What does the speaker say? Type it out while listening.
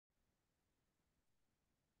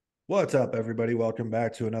What's up, everybody? Welcome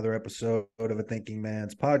back to another episode of A Thinking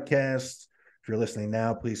Man's Podcast. If you're listening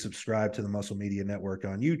now, please subscribe to the Muscle Media Network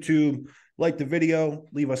on YouTube. Like the video,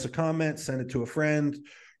 leave us a comment, send it to a friend,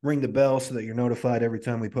 ring the bell so that you're notified every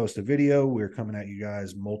time we post a video. We're coming at you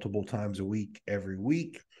guys multiple times a week, every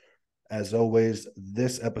week. As always,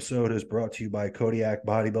 this episode is brought to you by Kodiak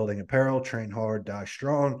Bodybuilding Apparel. Train hard, die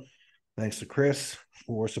strong. Thanks to Chris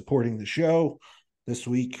for supporting the show. This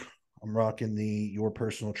week, I'm rocking the Your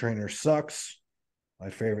Personal Trainer Sucks, my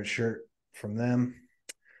favorite shirt from them.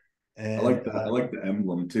 I And like that. I like the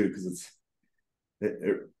emblem too because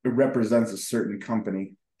it represents a certain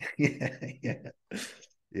company. yeah.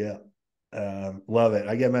 Love it.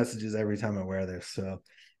 I get messages every time I wear this. So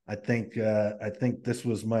I think this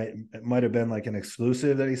was it might have been like an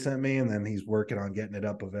exclusive that he sent me, and then he's working on getting it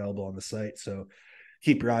up available on the site. So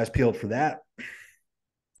keep your eyes peeled for that.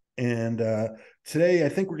 And today, I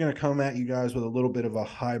think we're going to come at you guys with a little bit of a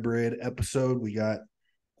hybrid episode. We got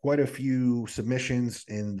quite a few submissions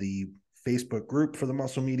in the Facebook group for the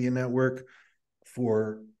Muscle Media Network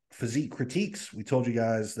for physique critiques. We told you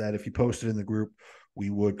guys that if you posted in the group,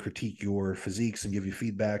 we would critique your physiques and give you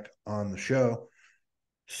feedback on the show.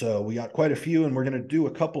 So we got quite a few, and we're going to do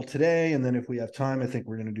a couple today. And then if we have time, I think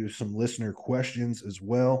we're going to do some listener questions as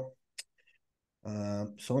well.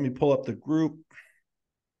 So let me pull up the group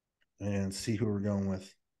and see who we're going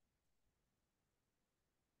with.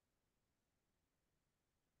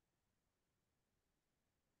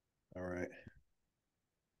 All right.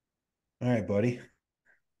 All right, buddy.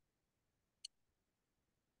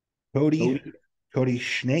 Cody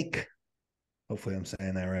Snake. Hopefully I'm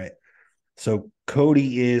saying that right. So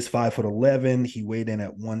Cody is 5'11". He weighed in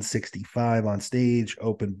at 165 on stage,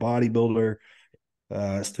 open bodybuilder. Took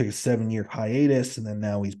a 7-year hiatus, and then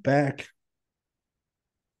now he's back.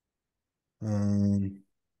 All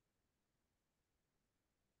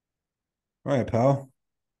right, pal.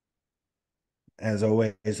 As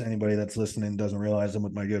always, anybody that's listening doesn't realize I'm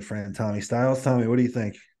with my good friend Tommy Styles. Tommy, what do you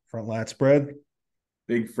think? Front lat spread?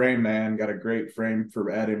 Big frame, man. Got a great frame for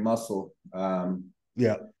adding muscle.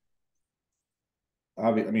 Yeah.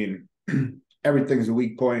 I mean, everything's a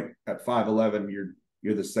weak point at 5'11".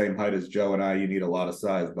 You're the same height as Joe and I. You need a lot of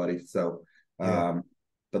size, buddy. So, Yeah.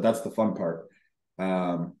 but that's the fun part.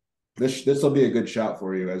 This will be a good shot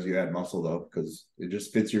for you as you add muscle though, because it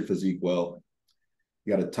just fits your physique well.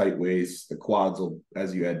 You got a tight waist. The quads will,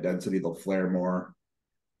 as you add density, they'll flare more.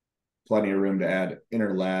 Plenty of room to add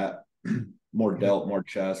inner lat, more delt, more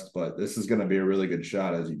chest. But this is going to be a really good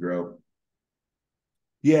shot as you grow.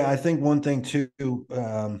 Yeah, I think one thing too,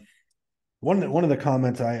 one of the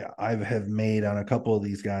comments I have made on a couple of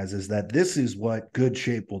these guys is that this is what good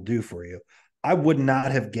shape will do for you. I would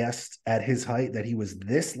not have guessed at his height that he was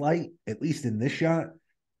this light, at least in this shot,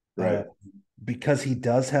 Right. because he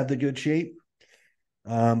does have the good shape.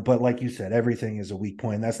 But like you said, everything is a weak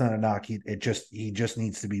point. That's not a knock. He just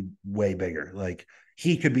needs to be way bigger. Like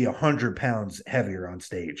he could be 100 pounds heavier on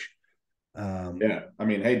stage. Yeah. I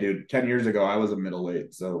mean, hey, dude, 10 years ago, I was a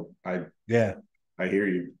middleweight. So Yeah. I hear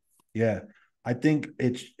you. Yeah. I think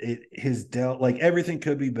his delt, like everything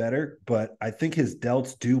could be better, but I think his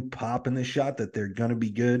delts do pop in this shot that they're going to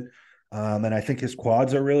be good. And I think his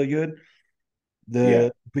quads are really good. Yeah.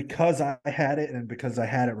 Because I had it and because I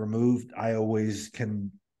had it removed, I always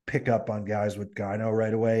can pick up on guys with gyno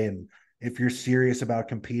right away. And if you're serious about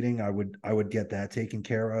competing, I would get that taken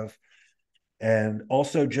care of. And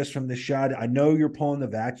also just from the shot, I know you're pulling the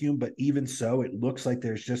vacuum, but even so, it looks like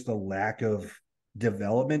there's just a lack of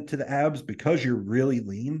development to the abs because you're really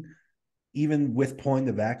lean. Even with pulling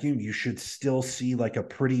the vacuum, you should still see like a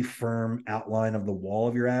pretty firm outline of the wall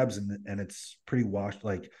of your abs, and it's pretty washed,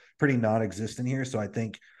 like pretty non-existent here. So I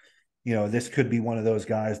think, this could be one of those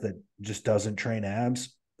guys that just doesn't train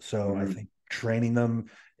abs. So I think training them,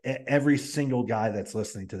 every single guy that's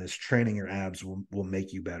listening to this, training your abs will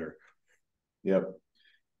make you better. Yep.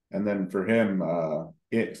 And then for him,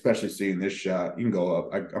 especially seeing this shot, you can go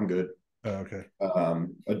up. I'm good. Oh, okay.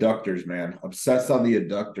 Adductors, man. Obsessed on the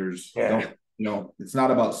adductors. Yeah. Don't, it's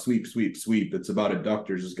not about sweep, sweep, sweep. It's about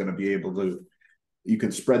adductors is going to be able to, you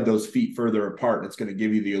can spread those feet further apart. And it's going to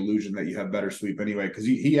give you the illusion that you have better sweep anyway, because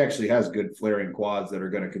he actually has good flaring quads that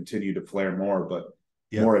are going to continue to flare more, but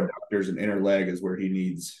Yep. more adductors and inner leg is where he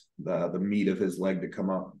needs the meat of his leg to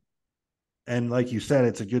come up. And like you said,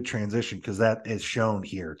 it's a good transition because that is shown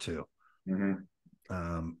here too. Mm-hmm.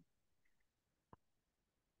 Um,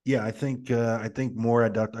 yeah, I think more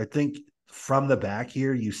adduct. I think from the back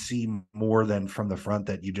here, you see more than from the front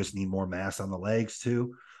that you just need more mass on the legs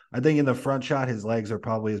too. I think in the front shot, his legs are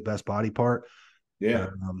probably his best body part. Yeah.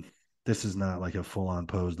 Um, this is not like a full on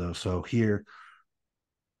pose though. So here,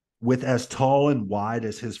 with as tall and wide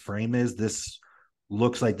as his frame is, this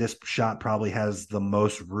looks like this shot probably has the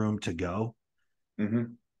most room to go.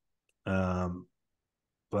 Mm-hmm.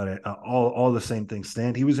 But all the same things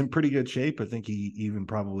stand. He was in pretty good shape. I think he even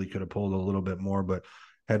probably could have pulled a little bit more, but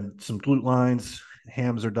had some glute lines,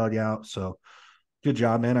 hams are dug out. So good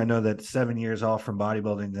job, man. I know that 7 years off from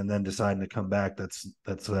bodybuilding and then deciding to come back,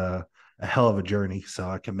 that's a hell of a journey. So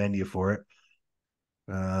I commend you for it.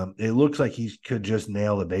 It looks like he could just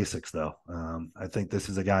nail the basics, though. I think this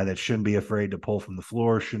is a guy that shouldn't be afraid to pull from the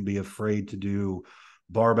floor, shouldn't be afraid to do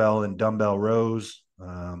barbell and dumbbell rows.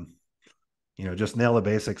 Just nail the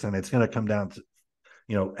basics, and it's going to come down to,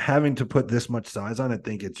 having to put this much size on. I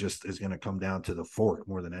think it just is going to come down to the fork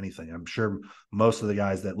more than anything. I'm sure most of the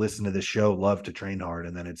guys that listen to this show love to train hard,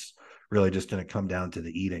 and then it's really just going to come down to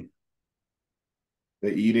the eating.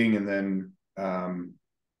 And then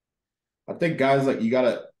I think guys like you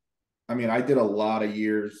gotta. I mean, I did a lot of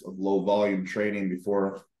years of low volume training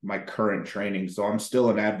before my current training, so I'm still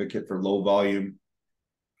an advocate for low volume,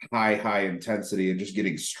 high intensity, and just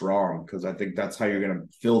getting strong, because I think that's how you're going to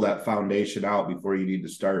fill that foundation out before you need to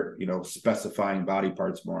start, specifying body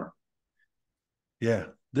parts more. Yeah,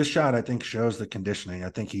 this shot I think shows the conditioning. I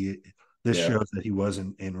think this shows that he was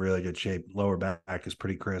in really good shape. Lower back is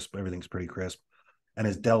pretty crisp. Everything's pretty crisp. And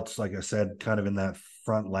his delts, like I said, kind of in that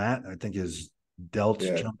front lat. I think his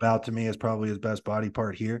delts jump out to me as probably his best body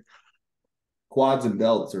part here. Quads and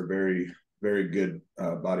delts are very, very good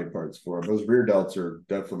body parts for him. Those rear delts are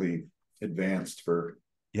definitely advanced for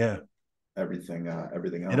everything else.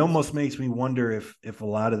 It almost makes me wonder if a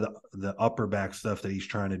lot of the upper back stuff that he's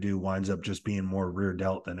trying to do winds up just being more rear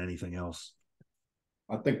delt than anything else.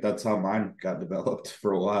 I think that's how mine got developed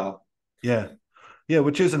for a while. Yeah,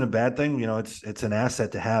 which isn't a bad thing. It's an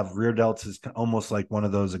asset to have. Rear delts is almost like one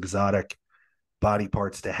of those exotic body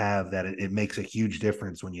parts to have that it makes a huge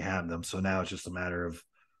difference when you have them. So now it's just a matter of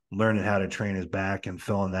learning how to train his back and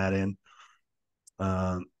filling that in.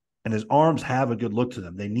 And his arms have a good look to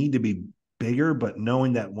them. They need to be bigger, but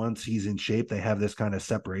knowing that once he's in shape, they have this kind of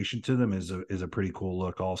separation to them is a pretty cool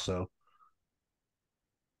look also.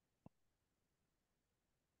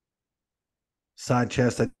 Side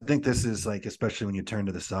chest, I think this is like, especially when you turn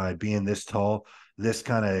to the side, being this tall, this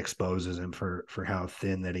kind of exposes him for how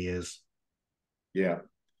thin that he is. Yeah.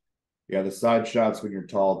 The side shots when you're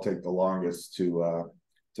tall take the longest to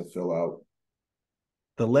fill out.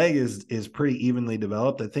 The leg is pretty evenly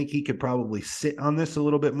developed. I think he could probably sit on this a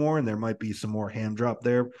little bit more, and there might be some more ham drop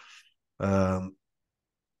there.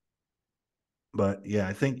 But yeah,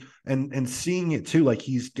 I think and seeing it too, like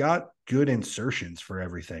he's got good insertions for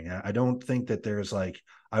everything. I don't think that there's like,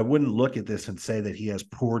 I wouldn't look at this and say that he has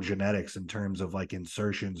poor genetics in terms of like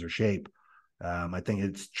insertions or shape. I think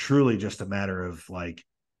it's truly just a matter of like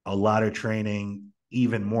a lot of training,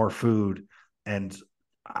 even more food, and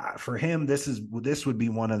for him, this would be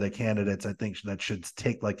one of the candidates I think that should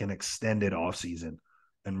take like an extended off season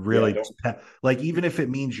and really like, even if it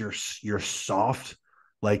means you're soft,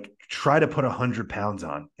 like try to put 100 pounds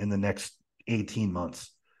on in the next 18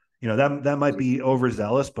 months. That might be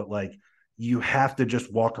overzealous, but like you have to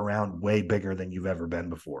just walk around way bigger than you've ever been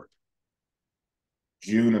before.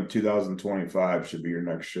 June of 2025 should be your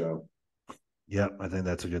next show. Yep, I think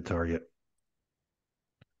that's a good target.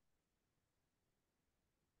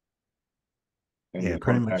 And yeah,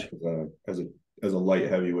 pretty much as a light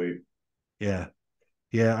heavyweight. Yeah,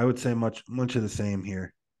 I would say much of the same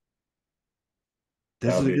here.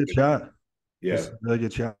 This is a good shot. Yeah, this is a really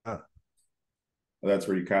good shot. That's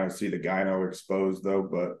where you kind of see the gyno exposed, though.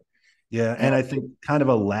 But yeah, and I think kind of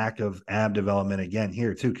a lack of ab development again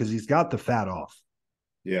here too, because he's got the fat off.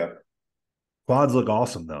 Yeah, quads look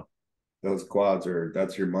awesome though. Those quads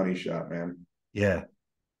that's your money shot, man. Yeah,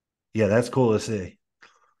 that's cool to see.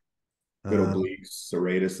 Good obliques.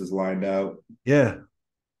 Serratus is lined out. Yeah,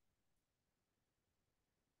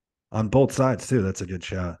 on both sides too. That's a good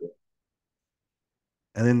shot.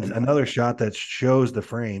 And then another shot that shows the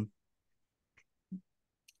frame.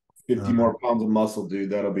 50 more pounds of muscle,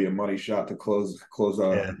 dude. That'll be a money shot to close a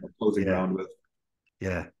closing round with.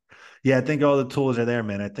 Yeah. I think all the tools are there,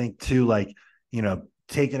 man. I think too, like,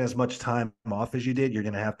 taking as much time off as you did, you're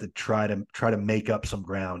going to have to try to make up some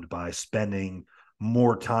ground by spending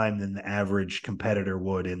more time than the average competitor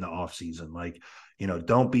would in the off season. Like,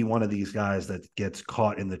 don't be one of these guys that gets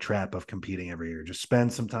caught in the trap of competing every year. Just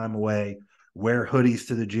spend some time away, wear hoodies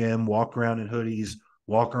to the gym, walk around in hoodies,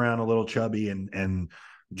 walk around a little chubby, and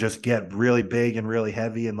just get really big and really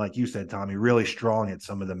heavy. And like you said, Tommy, really strong at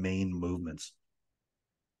some of the main movements.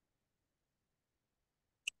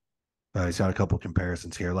 He's got a couple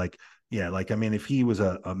comparisons here. Like Yeah, like I mean, if he was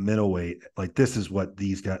a middleweight, like this is what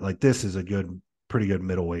these guys like. This is a pretty good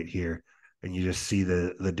middleweight here, and you just see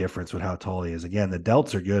the difference with how tall he is. Again, the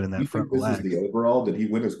delts are good in that You front think this is the relax. overall? Did he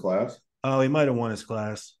win his class? Oh, he might have won his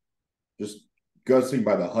class. Just guessing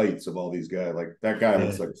by the heights of all these guys. Like that guy Yeah,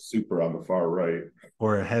 looks like super on the far right.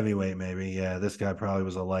 or a heavyweight maybe. Yeah, this guy probably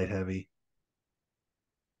was a light heavy.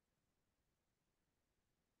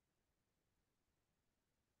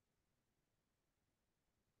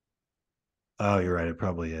 Oh, you're right. It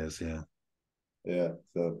probably is. Yeah, Yeah.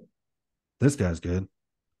 So this guy's good.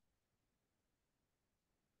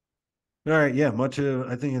 All right, yeah, much of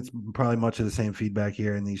I think it's probably much of the same feedback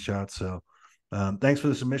here in these shots. So, thanks for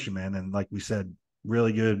the submission, man. And like we said,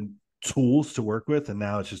 really good tools to work with. And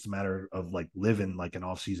now it's just a matter of like living like an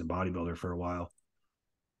off-season bodybuilder for a while.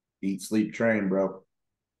 eat, sleep, train, bro.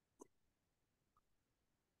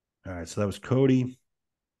 All right, so that was Cody.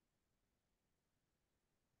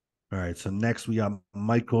 All right, so next we got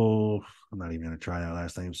Michael. I'm not even gonna try that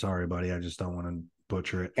last name. Sorry, buddy. I just don't want to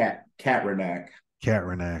butcher it. Cat Renack.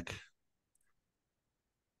 Katranak.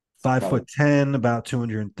 Five Probably. foot 10, about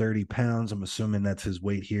 230 pounds. I'm assuming that's his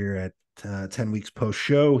weight here at 10 weeks post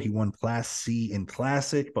show. He won Class C in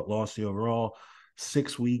Classic, but lost the overall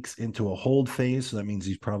 6 weeks into a hold phase. So that means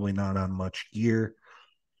he's probably not on much gear.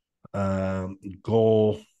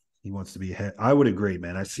 Goal, he wants to be ahead. I would agree,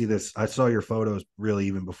 man. I see this. I saw your photos really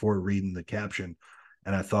even before reading the caption,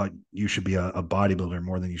 and I thought you should be a bodybuilder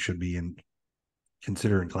more than you should be in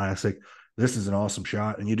considering Classic. This is an awesome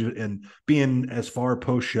shot, and you do, and being as far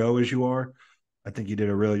post show as you are, I think you did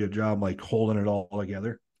a really good job, like holding it all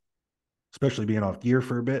together, especially being off gear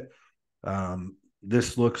for a bit.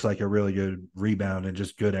 This looks like a really good rebound and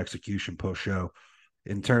just good execution post show.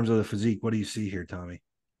 In terms of the physique, what do you see here, Tommy?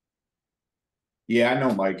 Yeah, I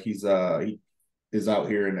know Mike. He is out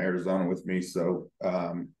here in Arizona with me. So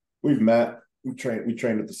we've met. We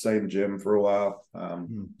trained at the same gym for a while.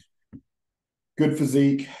 Good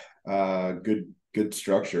physique, good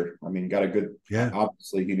structure. I mean, got a good. Yeah,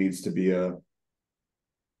 Obviously, he needs to be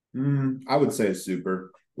I would say a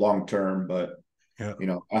super long term, but yeah,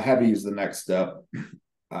 a heavy is the next step.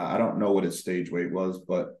 I don't know what his stage weight was,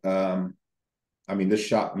 but I mean, this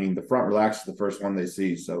shot. I mean, the front relax is the first one they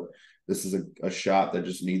see, so this is a shot that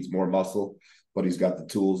just needs more muscle, but he's got the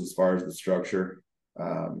tools as far as the structure.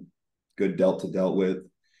 Good delt to delt with. I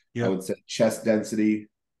yeah, would say chest density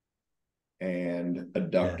and yeah.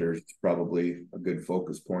 adductors is probably a good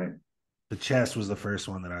focus point. The chest was the first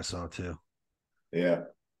one that I saw too. Yeah.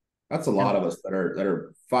 That's a Yeah, lot of us that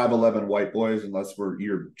are 5'11" white boys, unless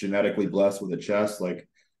you're genetically blessed with a chest. Like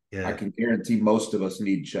I yeah, can guarantee most of us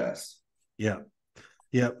need chest. yeah,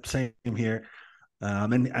 yeah. Same here.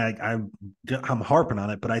 And I'm harping on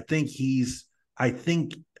it, but I think,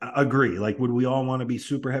 agree. Like, would we all want to be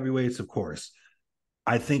super heavyweights? Of course.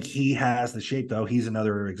 I think he has the shape, though. He's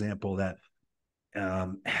another example that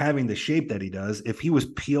having the shape that he does, if he was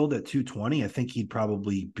peeled at 220, I think he'd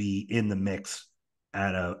probably be in the mix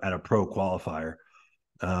at a pro qualifier.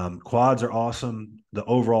 Quads are awesome. The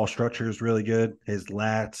overall structure is really good. His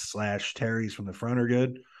lats slash terries from the front are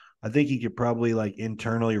good. I think he could probably like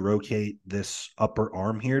internally rotate this upper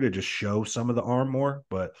arm here to just show some of the arm more.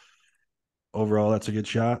 But overall, that's a good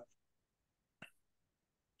shot.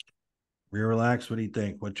 Rear relax. What do you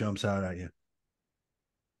think? What jumps out at you?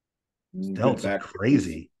 Good Delts look back thickness.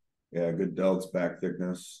 crazy. Yeah, good delts, back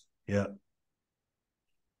thickness. Yeah.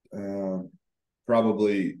 Uh,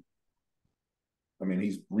 Probably. I mean,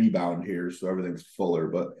 he's rebound here, so everything's fuller.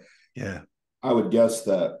 But Yeah. I would guess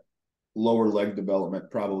that lower leg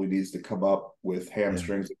development probably needs to come up with Yeah.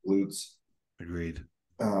 hamstrings and glutes. Agreed.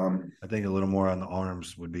 Um, I think a little more on the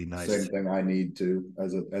arms would be nice. Same thing I need to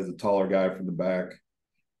as a taller guy from the back.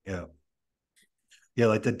 Yeah. Yeah,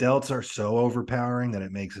 like the delts are so overpowering that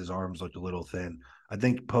it makes his arms look a little thin. I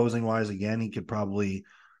think posing wise, again, he could probably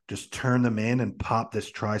just turn them in and pop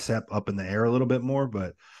this tricep up in the air a little bit more.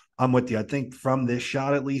 But I'm with you. I think from this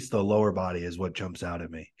shot, at least, the lower body is what jumps out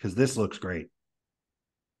at me because this looks great.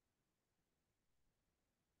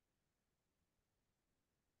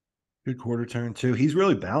 Good quarter turn, too. He's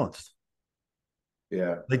really balanced.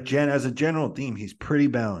 Yeah, Like as a general theme, he's pretty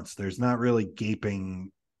balanced. There's not really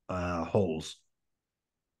gaping holes.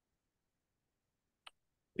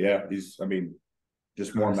 yeah. I mean,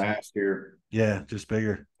 just more Tricep. mass here Yeah, just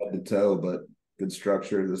bigger. at the toe, but good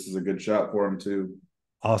structure. This is a good shot for him too.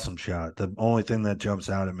 Awesome shot. The only thing that jumps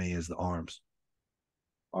out at me is the arms.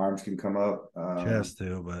 Arms can come up, Chest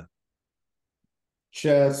too, but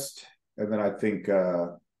chest, and then I think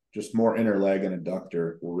just more inner leg and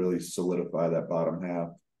adductor will really solidify that bottom half.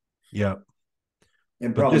 yeah.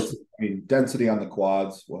 And But probably, this, I mean, density on the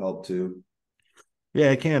quads will help too.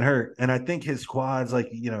 yeah, it can't hurt. And I think his quads,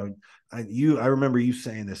 like, I remember you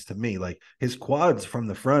saying this to me, like his quads from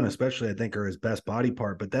the front, especially, I think are his best body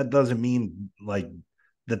part, but that doesn't mean like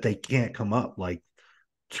that they can't come up. Like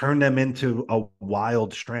turn them into a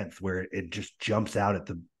wild strength where it just jumps out at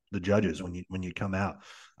the judges when you come out.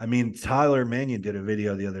 I mean, Tyler Mannion did a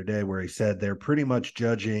video the other day where he said they're pretty much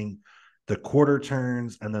judging the quarter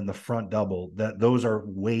turns and then the front double, that those are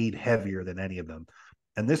weighed heavier than any of them.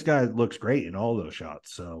 And this guy looks great in all those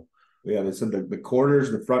shots. So Yeah, they said the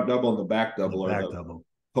quarters, the front double, and the back the double are back the double.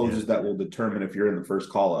 Yeah. poses that will determine if you're in the first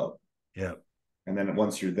call out. Yeah. And then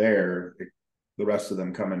once you're there, the rest of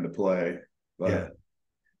them come into play. Yeah. But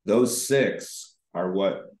those six are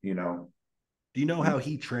what, Do you know how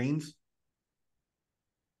he trains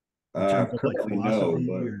in terms of like currently no, philosophy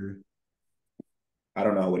but or? I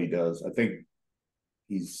don't know what he does. I think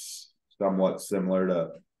he's somewhat similar to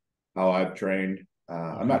how I've trained.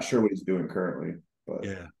 I'm Okay. not sure what he's doing currently, but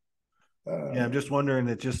Yeah. Yeah. I'm um, just wondering.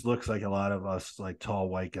 It just looks like a lot of us, like tall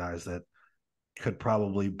white guys, that could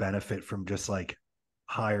probably benefit from just like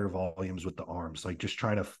higher volumes with the arms, like just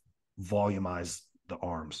trying to volumize the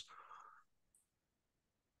arms.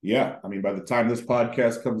 yeah, I mean, by the time this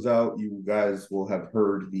podcast comes out, you guys will have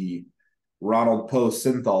heard the Ronald Poe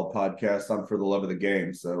Synthol podcast on For the Love of the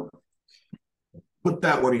Game. So put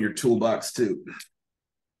that one in your toolbox too.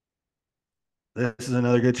 This is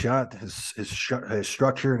another good shot. His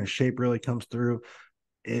structure and his shape really comes through.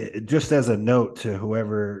 Just as a note to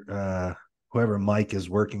whoever Mike is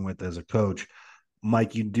working with as a coach,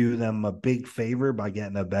 Mike, you do them a big favor by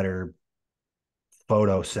getting a better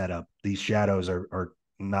photo setup. These shadows are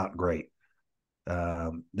not great.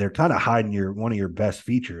 They're kind of hiding one of your best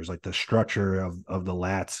features, like the structure of the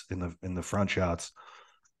lats in the front shots.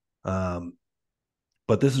 Um,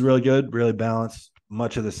 but this is really good, really balanced,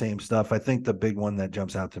 much of the same stuff. I think the big one that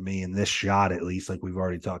jumps out to me in this shot, at least, like we've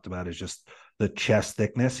already talked about, is just the chest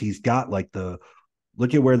thickness. He's got like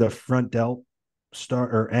look at where the front delt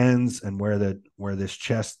start or ends, and where this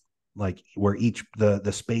chest, like where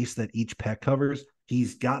the space that each pec covers,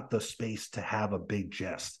 he's got the space to have a big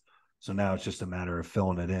chest. So now it's just a matter of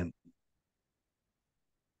filling it in.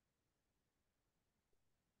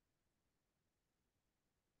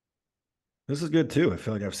 This is good too. I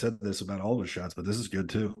feel like I've said this about all the shots, but this is good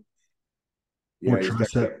too. Yeah, he's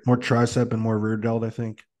got More tricep and more rear delt, I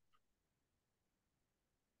think.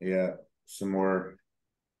 yeah, some more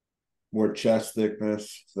chest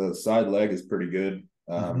thickness. The side leg is pretty good.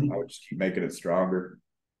 I would just keep making it stronger.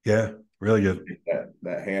 Yeah, really good.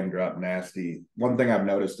 That hand drop nasty. One thing I've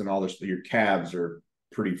noticed in all this, your calves are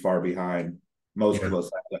pretty far behind. Most Yeah. of us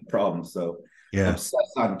have that problem. So Yeah.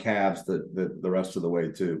 obsess on calves the rest of the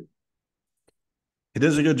way too. He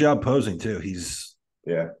does a good job posing too. He's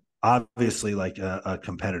Yeah. obviously like a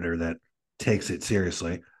competitor that takes it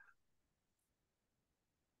seriously.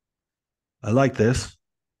 I like this.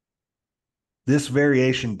 This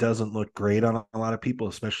variation doesn't look great on a lot of people,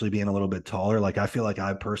 especially being a little bit taller. Like I feel like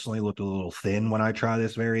I personally looked a little thin when I try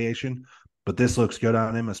this variation, but this looks good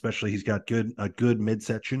on him, especially he's got a good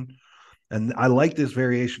midsection. And I like this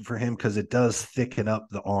variation for him because it does thicken up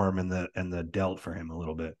the arm and the delt for him a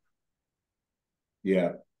little bit.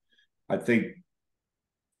 Yeah. I think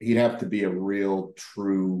he'd have to be a real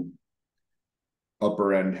true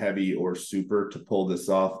upper end heavy or super to pull this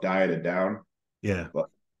off, dieted down. Yeah. But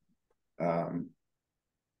um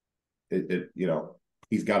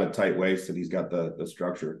he's got a tight waist and he's got the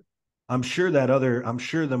structure. I'm sure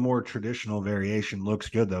the more traditional variation looks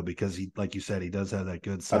good though, because he, like you said, he does have that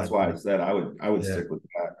good That's side. why I said I would Yeah. stick with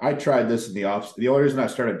that. I tried this in the off. The only reason I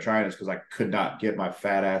started trying is because I could not get my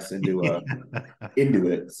fat ass into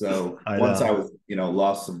it. So I once know. I was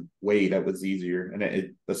lost some weight, it was easier.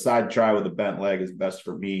 And the side try with a bent leg is best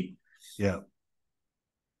for me. Yeah.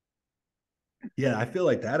 Yeah. I feel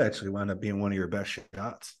like that actually wound up being one of your best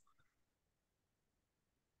shots.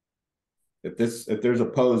 If there's a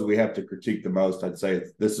pose we have to critique the most, I'd say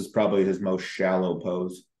this is probably his most shallow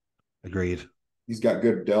pose. Agreed. He's got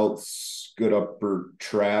good delts, good upper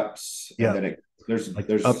traps, and Yeah. then Like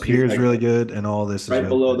there's up here is like really good, and all this is right really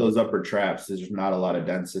below good. those upper traps. There's not a lot of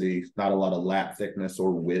density, not a lot of lat thickness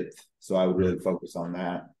or width. So I would Yeah. really focus on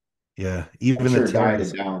that. Yeah. I'm Even the sure tears.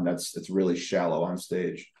 dieted down, it's really shallow on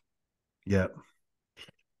stage. Yeah.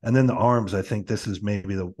 And then the arms, I think this is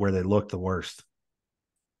maybe where they look the worst.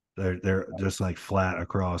 They're just like flat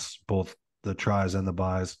across both the tries and the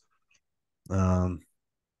buys. Um,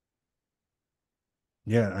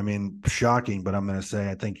 yeah, I mean, shocking, but I'm going to say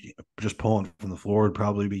I think just pulling from the floor would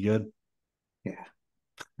probably be good. Yeah.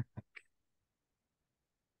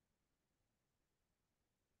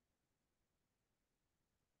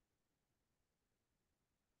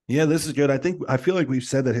 Yeah, this is good. I feel like we've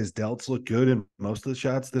said that his delts look good in most of the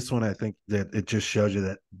shots. This one, I think that it just shows you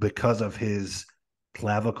that because of his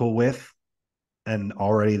clavicle width and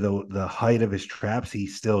already the height of his traps, he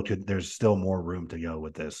still could. There's still more room to go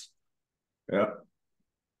with this. Yeah.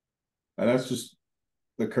 And that's just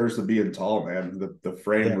the curse of being tall, man. The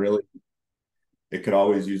frame Yeah, really, it could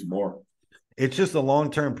always use more. it's just a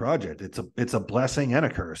long term project. It's a blessing and a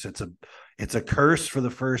curse. It's a curse for the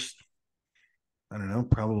first, I don't know,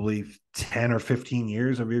 probably 10 or 15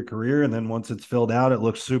 years of your career. And then once it's filled out, it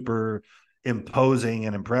looks super imposing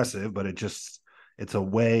and impressive, but it's a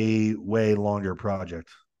way, way longer project.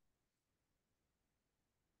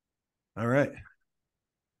 All right.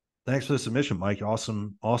 Thanks for the submission, Mike.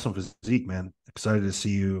 Awesome, awesome physique, man. Excited to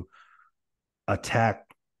see you attack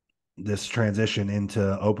this transition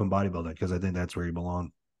into open bodybuilding because I think that's where you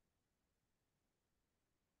belong.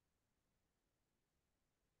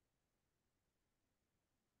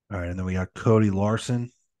 All right. And then we got Cody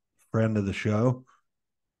Larson, friend of the show.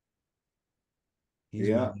 He's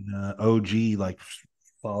Yeah. been OG like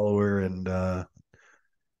follower and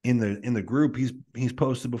in the group he's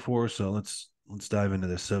posted before. So let's dive into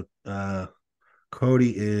this. So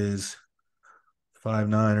Cody is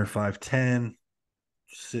 5'9" or 5'10",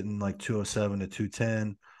 sitting like 207 to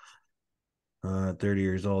 210. 30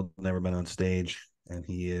 years old, never been on stage, and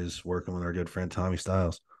he is working with our good friend Tommy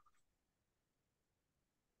Styles.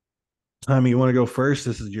 Tommy, you want to go first?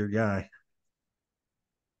 This is your guy.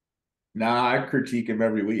 Nah, I critique him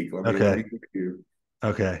every week. Let me Okay. give you.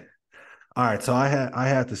 Okay. All right. So I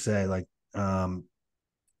had to say, like,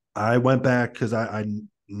 I went back because I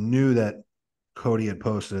knew that Cody had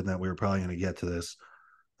posted and that we were probably going to get to this.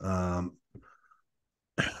 Um,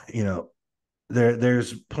 you know,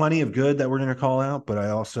 there's plenty of good that we're going to call out, but I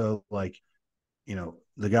also like,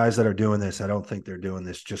 the guys that are doing this, I don't think they're doing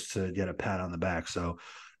this just to get a pat on the back. So,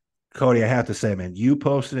 Cody, I have to say, man, you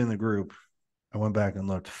posted in the group. I went back and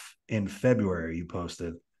looked in February. You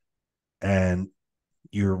posted, and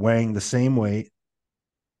you're weighing the same weight.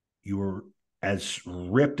 You were as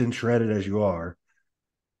ripped and shredded as you are,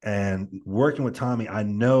 and working with Tommy. I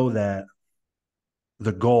know that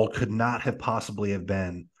the goal could not have possibly have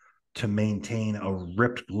been to maintain a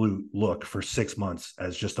ripped glute look for 6 months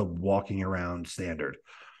as just a walking around standard.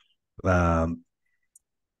 Um,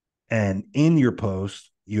 and in your post,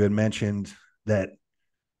 you had mentioned that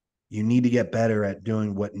you need to get better at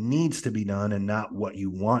doing what needs to be done and not what you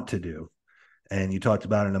want to do. And you talked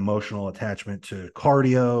about an emotional attachment to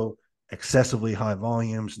cardio, excessively high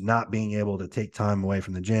volumes, not being able to take time away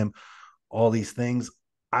from the gym, all these things.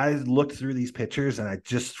 I looked through these pictures and I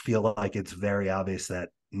just feel like it's very obvious that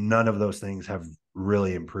none of those things have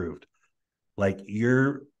really improved. Like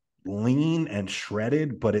you're lean and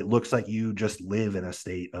shredded, but it looks like you just live in a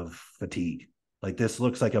state of fatigue. Like this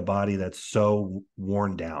looks like a body that's so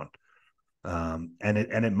worn down. And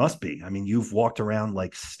it must be. I mean, you've walked around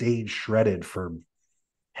like stage shredded for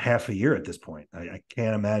half a year at this point. I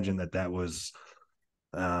can't imagine that was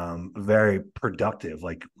very productive.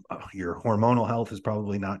 Like your hormonal health is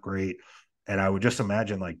probably not great. And I would just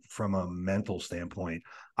imagine, like, from a mental standpoint,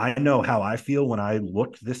 I know how I feel when I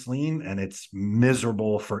look this lean, and it's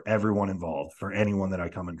miserable for everyone involved, for anyone that I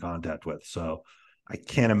come in contact with. So I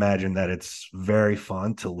can't imagine that it's very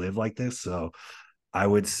fun to live like this. So I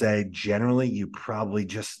would say generally you probably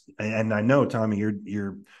just, and I know Tommy,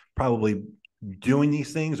 you're probably doing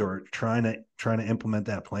these things or trying to implement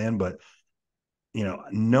that plan, but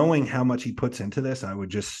knowing how much he puts into this, I would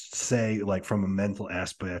just say, like, from a mental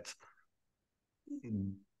aspect,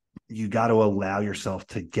 you got to allow yourself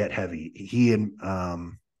to get heavy. He had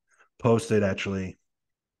posted, actually,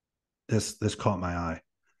 this caught my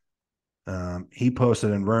eye. He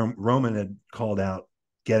posted, and Roman had called out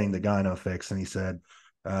getting the gyno fix, and he said,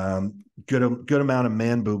 good amount of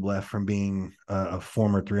man boob left from being a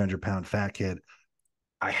former 300-pound fat kid.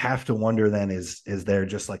 I have to wonder then, is there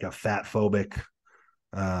just like a fat phobic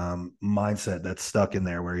mindset that's stuck in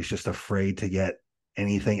there where he's just afraid to get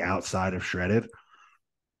anything outside of shredded?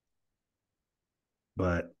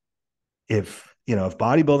 But if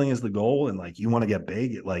bodybuilding is the goal and like you want to get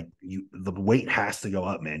big, the weight has to go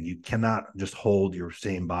up, man. You cannot just hold your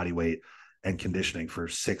same body weight and conditioning for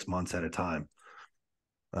 6 months at a time.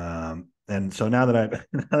 And so now that I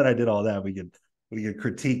now that I did all that, we could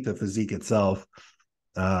critique the physique itself.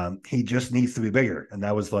 He just needs to be bigger, and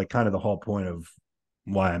that was like kind of the whole point of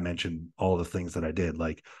why I mentioned all the things that I did.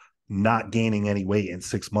 Like, not gaining any weight in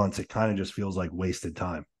 6 months, it kind of just feels like wasted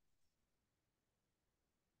time.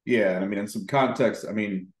 Yeah, I mean, in some context, I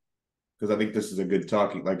mean, because I think this is a good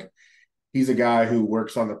talking. Like, he's a guy who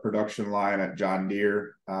works on the production line at John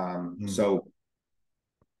Deere. Mm. So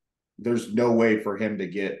there's no way for him to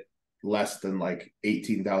get less than like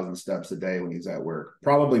 18,000 steps a day when he's at work.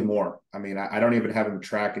 Probably more. I mean, I don't even have him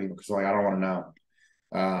track anymore because like I don't want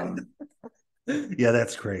to know. Yeah,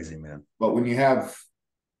 that's crazy, man. But when you have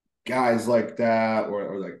guys like that,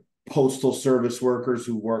 or like postal service workers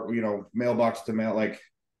who work, mailbox to mail, like,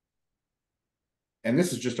 and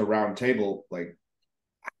this is just a round table, like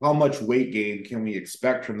how much weight gain can we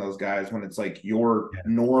expect from those guys when it's like your Yeah.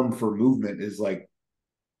 norm for movement is like,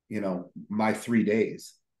 my 3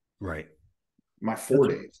 days, Right. my 4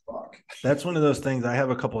 days. Fuck. That's one of those things. I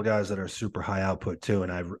have a couple of guys that are super high output too,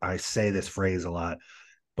 and I say this phrase a lot.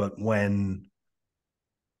 But when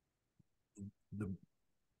the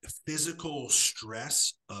physical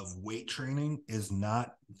stress of weight training is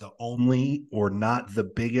not the only or not the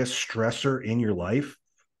biggest stressor in your life,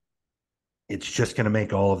 it's just going to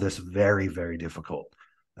make all of this very, very difficult.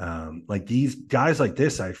 Like these guys like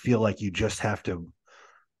this, I feel like you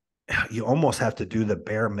almost have to do the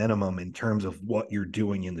bare minimum in terms of what you're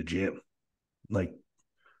doing in the gym. Like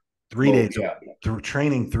 3 days Yeah. through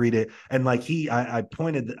training 3 days. And like I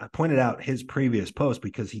pointed out his previous post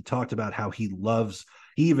because he talked about how he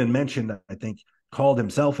even mentioned, I think, called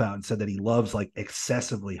himself out and said that he loves like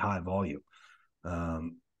excessively high volume.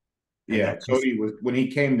 And Yeah. that just, Cody was, when he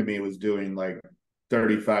came to me, was doing like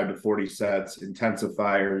 35 to 40 sets,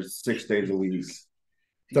 intensifiers, 6 days a week,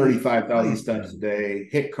 35,000 steps a day,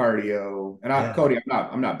 hit cardio. And yeah, Cody,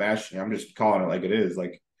 I'm not bashing you. I'm just calling it like it is.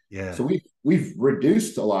 Like, yeah, so we've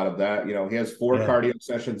reduced a lot of that. He has 4 yeah. cardio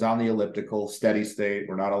sessions on the elliptical, steady state.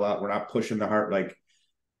 We're not pushing the heart. Like,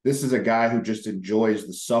 this is a guy who just enjoys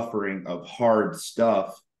the suffering of hard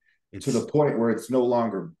stuff to the It's point where it's no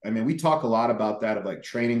longer. I mean, we talk a lot about that, of like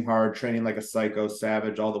training hard, training like a psycho,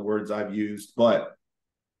 savage, all the words I've used, but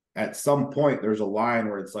at some point there's a line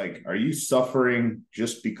where it's like, are you suffering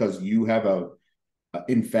just because you have a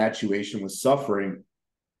infatuation with suffering?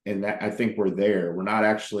 And that, I think we're there. yeah, We're not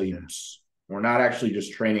actually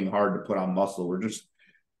just training hard to put on muscle.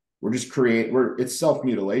 It's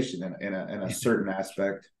self-mutilation in a certain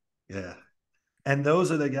aspect. yeah. And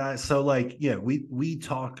those are the guys. So like, yeah, we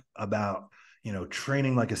talk about,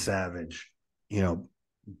 training like a savage,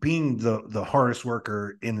 being the hardest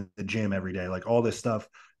worker in the gym every day, like all this stuff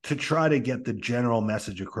to try to get the general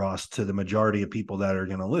message across to the majority of people that are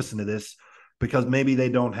going to listen to this, because maybe they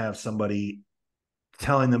don't have somebody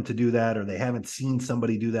telling them to do that, or they haven't seen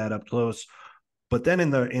somebody do that up close. But then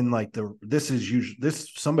this is usually,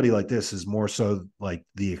 this somebody like this is more so like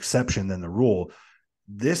the exception than the rule.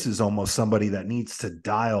 This is almost somebody that needs to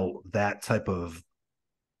dial that type of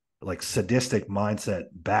like sadistic mindset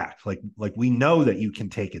back. Like we know that you can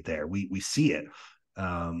take it there. We see it.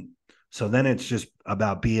 So then it's just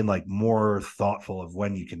about being like more thoughtful of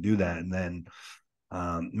when you can do that. And then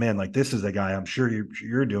man, like this is a guy, I'm sure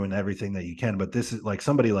you're doing everything that you can, but this is like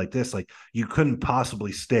somebody like this, like you couldn't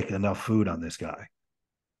possibly stick enough food on this guy.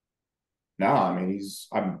 No, I mean,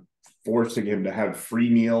 I'm forcing him to have free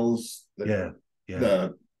meals. Yeah. Yeah.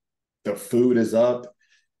 The food is up.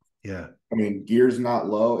 Yeah. I mean, gear's not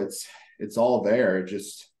low. It's all there.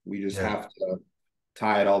 We just Yeah. have to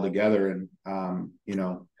tie it all together. And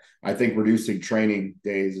I think reducing training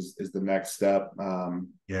days is the next step.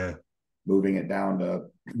 Yeah. Moving it down to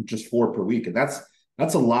just 4 per week. And that's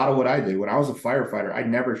a lot of what I did. When I was a firefighter, I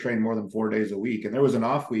never trained more than 4 days a week. And there was an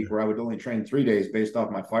off week where I would only train 3 days based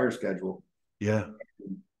off my fire schedule. Yeah.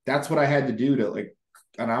 That's what I had to do to, like,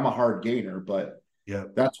 and I'm a hard gainer, but Yeah.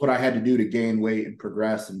 that's what I had to do to gain weight and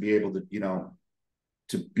progress and be able to,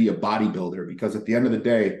 to be a bodybuilder. Because at the end of the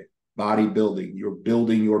day, bodybuilding, you're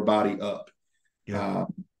building your body up. Yeah.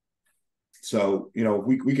 So,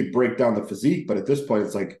 we could break down the physique, but at this point,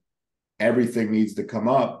 it's like everything needs to come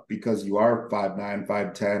up because you are 5'9",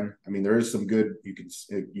 5'10". I mean, there is some good, you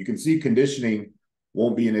can see conditioning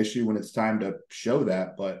won't be an issue when it's time to show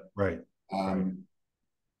that, but Right. Right.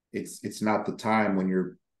 it's not the time when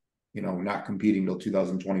you're, not competing till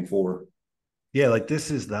 2024. Yeah. Like this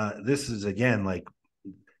is again, like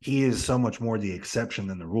he is so much more the exception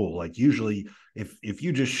than the rule. Like usually if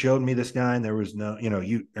you just showed me this guy and there was no,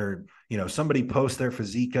 somebody posts their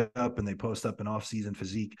physique up and they post up an off-season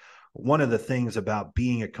physique. One of the things about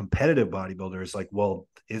being a competitive bodybuilder is like, well,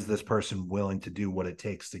 is this person willing to do what it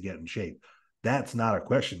takes to get in shape? That's not a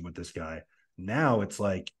question with this guy. Now it's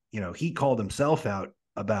like, he called himself out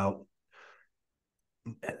about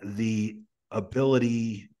the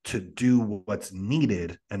ability to do what's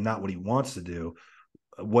needed and not what he wants to do.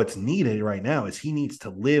 What's needed right now is he needs to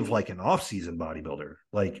live like an off-season bodybuilder.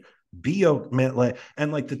 Like man, like,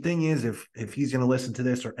 and like the thing is, if he's going to listen to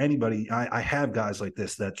this, or anybody, I have guys like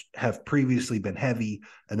this that have previously been heavy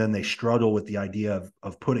and then they struggle with the idea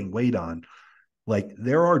of putting weight on. Like,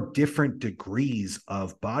 there are different degrees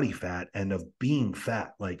of body fat and of being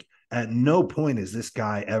fat. Like, at no point is this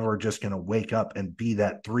guy ever just going to wake up and be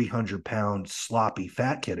that 300-pound sloppy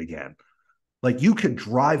fat kid again. Like, you could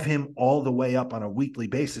drive him all the way up on a weekly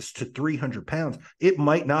basis to 300 pounds. It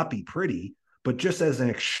might not be pretty, but just as an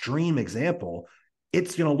extreme example,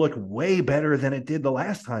 it's going to look way better than it did the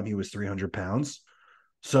last time he was 300 pounds.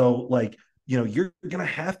 So, like, you're going to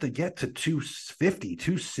have to get to 250,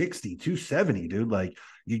 260, 270, dude. Like,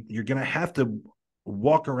 you're going to have to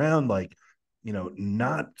walk around like,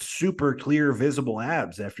 not super clear, visible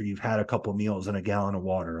abs after you've had a couple meals and a gallon of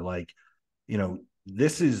water. Like,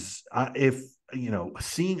 this is, if,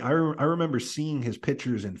 seeing, I remember seeing his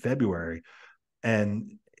pictures in February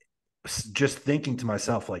and just thinking to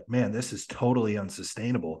myself, like, man, this is totally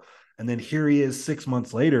unsustainable. And then here he is 6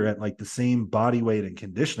 months later at like the same body weight and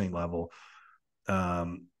conditioning level.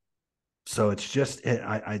 So it's just,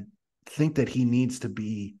 I think that he needs to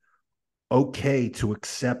be okay to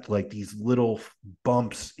accept like these little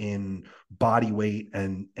bumps in body weight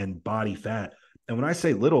and body fat. And when I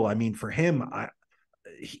say little, I mean, for him,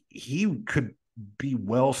 he could be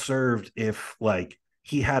well served if like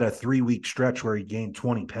he had a 3-week stretch where he gained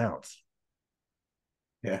 20 pounds.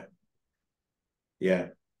 Yeah. Yeah.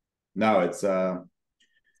 No, it's an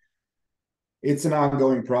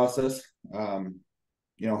ongoing process.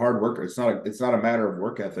 Hard work. It's not a matter of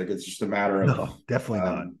work ethic. It's just a matter of, no, definitely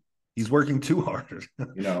not. He's working too hard.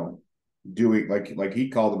 Doing like he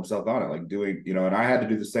called himself on it, like doing, and I had to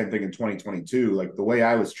do the same thing in 2022. Like the way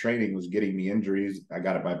I was training was getting me injuries. I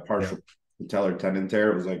got it by partial patellar tendon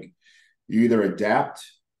tear. It was like, you either adapt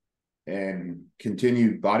and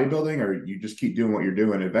continue bodybuilding, or you just keep doing what you're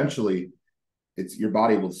doing. Eventually it's your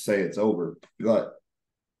body will say it's over. But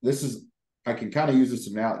I can kind of use this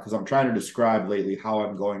now because I'm trying to describe lately how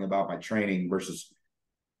I'm going about my training versus,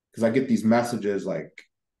 because I get these messages like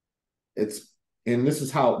this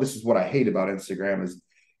is what I hate about Instagram is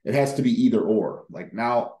it has to be either or. Like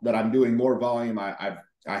now that I'm doing more volume, I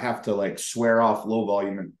have to like swear off low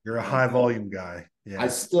volume. And you're a high volume guy. Yeah. I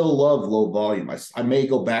still love low volume. I may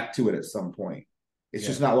go back to it at some point. It's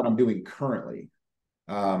just not what I'm doing currently.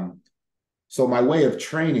 So my way of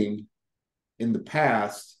training in the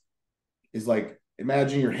past is like,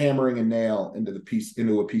 imagine you're hammering a nail into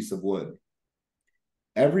a piece of wood.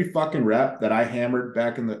 Every fucking rep that I hammered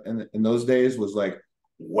back in those days was like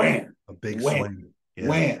wham, a big wham, swing. Yeah.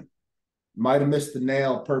 Wham. Might have missed the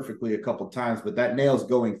nail perfectly a couple times, but that nail's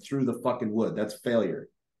going through the fucking wood. That's failure.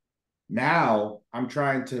 Now I'm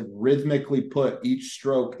trying to rhythmically put each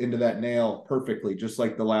stroke into that nail perfectly, just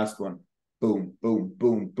like the last one. Boom, boom,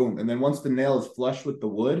 boom, boom. And then once the nail is flush with the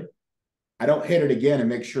wood, I don't hit it again and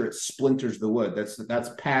make sure it splinters the wood. That's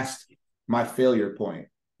past my failure point.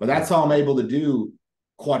 But that's how I'm able to do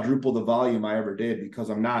quadruple the volume I ever did, because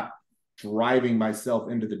I'm not driving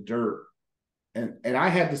myself into the dirt. And I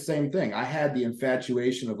had the same thing. I had the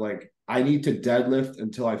infatuation of like, I need to deadlift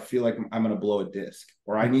until I feel like I'm going to blow a disc,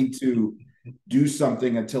 or I need to do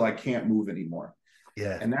something until I can't move anymore.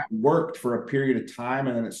 Yeah. And that worked for a period of time,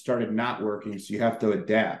 and then it started not working. So you have to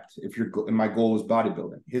adapt. And my goal was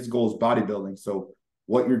bodybuilding. His goal is bodybuilding. So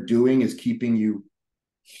what you're doing is keeping you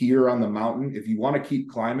here on the mountain. If you want to keep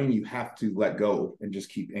climbing, you have to let go and just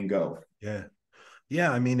keep and go. Yeah.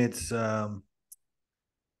 Yeah. I mean, it's, man,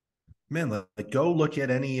 like go look at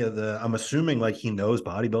any of I'm assuming like he knows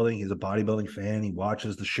bodybuilding. He's a bodybuilding fan. He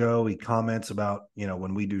watches the show. He comments about,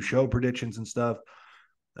 when we do show predictions and stuff.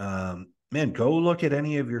 Man, go look at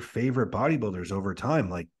any of your favorite bodybuilders over time.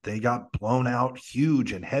 Like they got blown out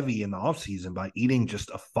huge and heavy in the off season by eating just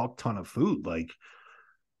a fuck ton of food. Like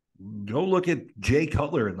go look at Jay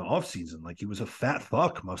Cutler in the off season. Like he was a fat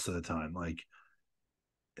fuck most of the time. Like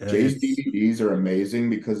Jay's DVDs are amazing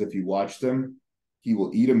because if you watch them, he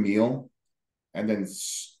will eat a meal and then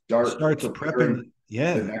starts prepping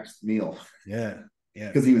the next meal. Yeah. Yeah.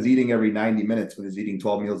 Because he was eating every 90 minutes when he was eating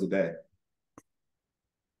 12 meals a day.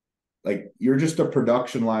 Like you're just a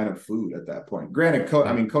production line of food at that point. Granted,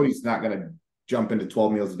 Cody's not going to jump into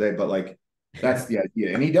 12 meals a day, but like that's the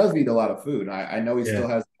idea. And he does eat a lot of food. I know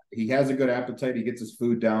he has a good appetite. He gets his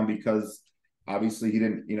food down because obviously he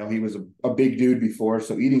didn't, he was a big dude before.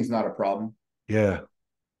 So eating's not a problem. Yeah.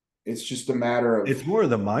 It's just a matter of, it's more of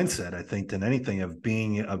the mindset, I think, than anything of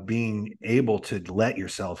being able to let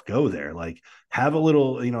yourself go there. Like have a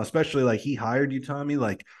little, especially like he hired you, Tommy,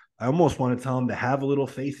 like I almost want to tell him to have a little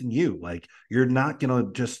faith in you. Like you're not going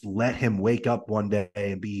to just let him wake up one day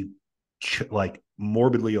and be like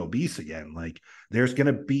morbidly obese again. Like it's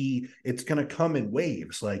going to come in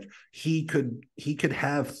waves. Like he could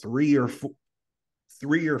have three or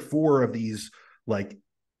four of these like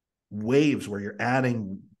waves where you're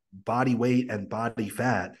adding body weight and body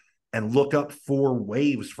fat, and look up 4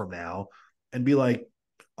 waves from now and be like,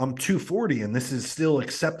 I'm 240 and this is still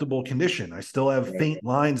acceptable condition. I still have faint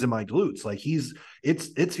lines in my glutes. Like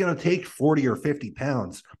it's going to take 40 or 50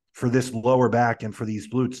 pounds for this lower back and for these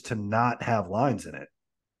glutes to not have lines in it.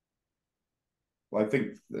 Well, I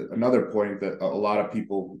think another point that a lot of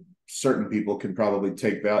people, certain people can probably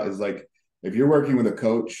take that is like, if you're working with a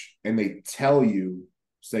coach and they tell you,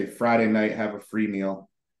 say Friday night, have a free meal,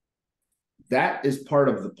 that is part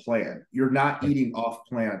of the plan. You're not eating off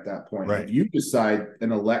plan at that point. Right. If you decide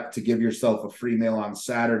and elect to give yourself a free meal on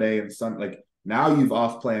Saturday and Sunday, like now you've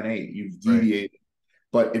off plan 8, you've deviated. Right.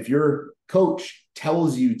 But if your coach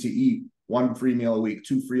tells you to eat 1 free meal a week,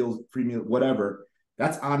 2 free meal, whatever,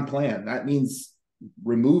 that's on plan. That means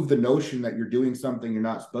remove the notion that you're doing something you're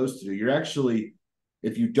not supposed to do. You're actually,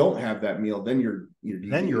 if you don't have that meal, then you're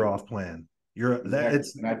off plan. And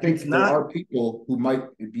I think there are people who might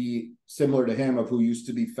be similar to him, of who used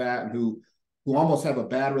to be fat and who almost have a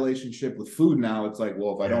bad relationship with food now. It's like,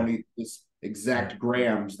 well, if I don't eat this exact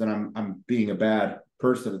grams, then I'm being a bad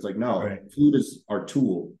person. It's like, no, food is our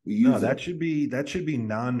tool. We use that should be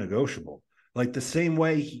non-negotiable. Like the same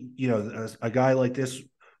way, a guy like this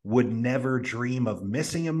would never dream of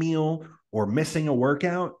missing a meal or missing a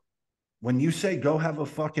workout. When you say go have a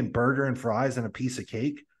fucking burger and fries and a piece of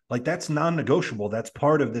cake, like that's non-negotiable. That's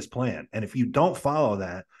part of this plan. And if you don't follow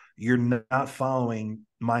that, you're not following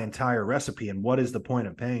my entire recipe. And what is the point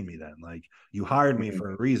of paying me then? Like you hired me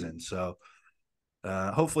for a reason. So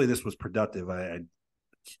hopefully this was productive. I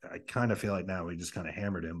kind of feel like now we just kind of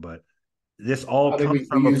hammered him, but this all comes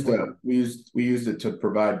from we used it to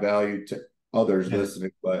provide value to others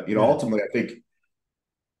listening. But ultimately, I think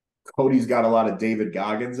Cody's got a lot of David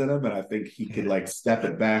Goggins in him, and I think he could like step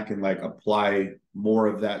it back and like apply more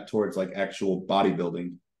of that towards like actual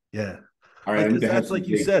bodybuilding. Yeah. All right. That's like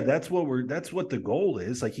you said, that's what the goal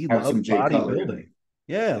is. Like he loves bodybuilding.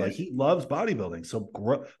 Yeah, like he loves bodybuilding. So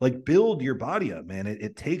like build your body up, man.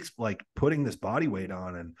 It takes like putting this body weight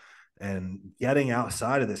on and getting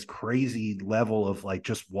outside of this crazy level of like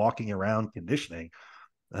just walking around conditioning.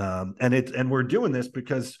 And we're doing this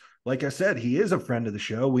because, like I said, he is a friend of the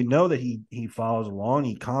show. We know that he follows along,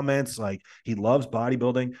 he comments, like he loves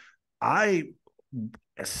bodybuilding. I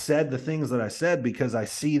said the things that I said because I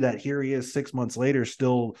see that here he is 6 months later,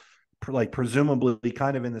 still like presumably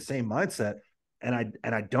kind of in the same mindset. And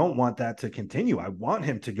I don't want that to continue. I want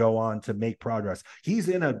him to go on to make progress. He's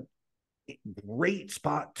in a great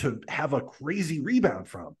spot to have a crazy rebound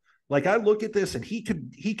from. Like I look at this and he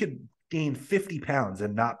could gain 50 pounds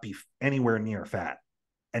and not be anywhere near fat.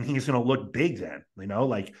 And he's going to look big then,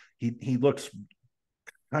 like he looks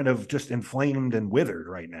kind of just inflamed and withered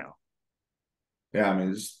right now. Yeah. I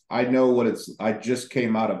mean, I know what I just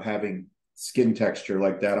came out of having skin texture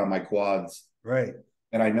like that on my quads. Right.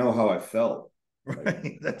 And I know how I felt.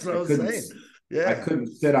 Right. That's what I was saying. Yeah. I couldn't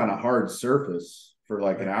sit on a hard surface for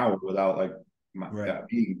like an hour without like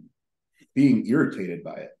being irritated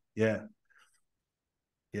by it. Yeah.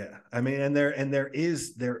 Yeah. I mean, and there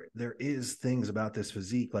is things about this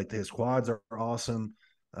physique, like his quads are awesome.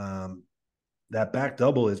 That back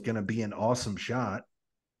double is going to be an awesome shot.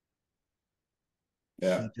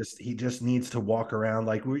 Yeah. He just needs to walk around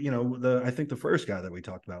like I think the first guy that we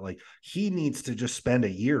talked about, like he needs to just spend a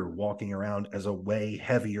year walking around as a way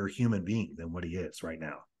heavier human being than what he is right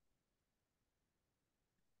now.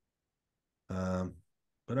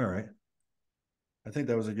 But all right. I think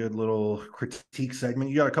that was a good little critique segment.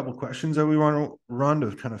 You got a couple questions that we want to run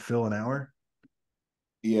to kind of fill an hour?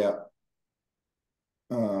 Yeah.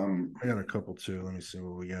 I got a couple too. Let me see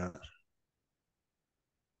what we got.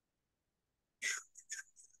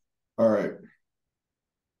 All right.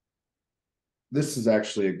 This is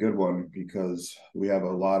actually a good one because we have a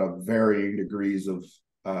lot of varying degrees of,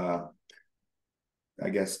 I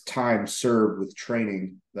guess, time served with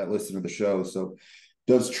training that listen to the show. So,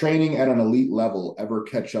 does training at an elite level ever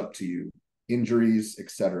catch up to you? Injuries,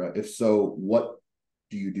 etc. If so, what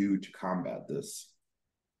do you do to combat this?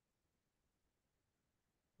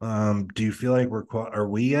 Do you feel like are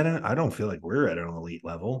we at it? I don't feel like we're at an elite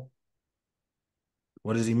level.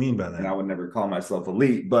 What does he mean by that? And I would never call myself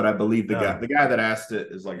elite, but I believe the guy that asked it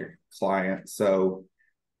is like a client. So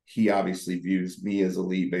he obviously views me as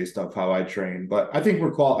elite based off how I train. But I think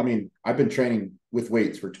I've been training with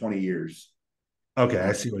weights for 20 years. Okay,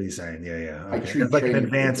 I see what he's saying. Yeah, yeah. Okay. I treat like an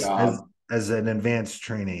advanced as an advanced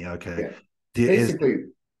trainee. Okay. Yeah. Basically,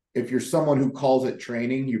 if you're someone who calls it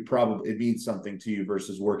training, it means something to you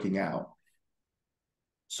versus working out.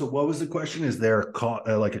 So what was the question? Is there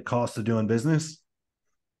like a cost of doing business?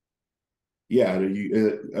 Yeah.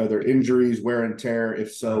 Are there injuries, wear and tear?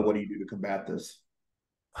 If so, what do you do to combat this?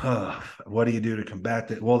 What do you do to combat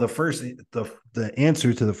that? Well, the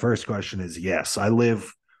answer to the first question is yes. I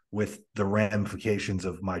live with the ramifications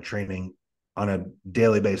of my training on a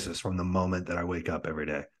daily basis from the moment that I wake up every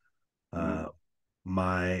day.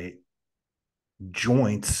 My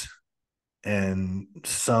joints and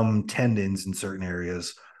some tendons in certain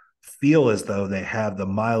areas feel as though they have the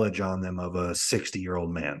mileage on them of a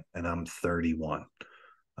 60-year-old man, and I'm 31.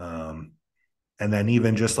 And then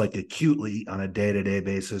even just like acutely on a day-to-day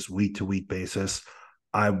basis, week-to-week basis,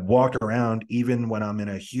 I walk around even when I'm in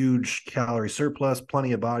a huge calorie surplus,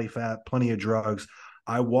 plenty of body fat, plenty of drugs.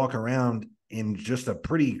 I walk around in just a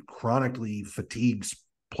pretty chronically fatigued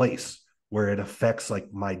place where it affects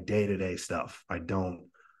like my day-to-day stuff. I don't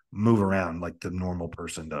move around like the normal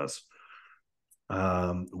person does.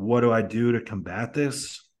 What do I do to combat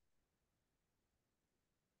this?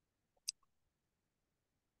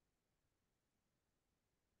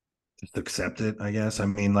 Just accept it, I guess. I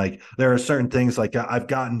mean, like there are certain things like I've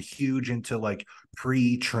gotten huge into like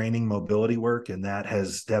pre-training mobility work, and that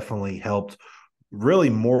has definitely helped really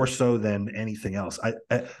more so than anything else.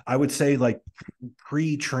 I would say like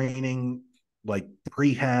pre-training, like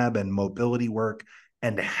prehab and mobility work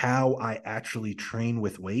and how I actually train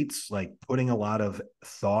with weights, like putting a lot of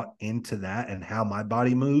thought into that and how my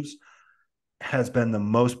body moves has been the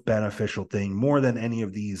most beneficial thing more than any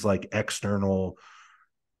of these like external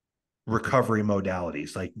recovery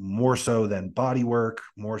modalities, like more so than body work,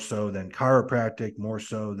 more so than chiropractic, more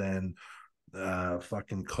so than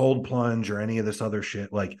fucking cold plunge or any of this other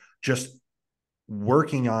shit. Like just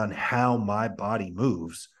working on how my body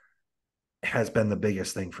moves has been the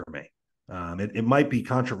biggest thing for me. It might be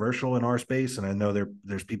controversial in our space, and I know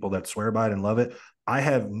there's people that swear by it and love it.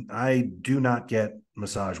 I do not get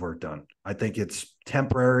massage work done. I think it's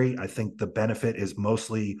temporary. I think the benefit is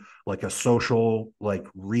mostly like a social, like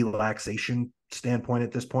relaxation standpoint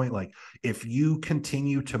at this point. Like if you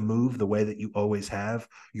continue to move the way that you always have,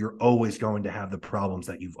 you're always going to have the problems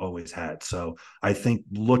that you've always had. So I think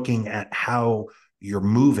looking at how you're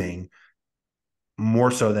moving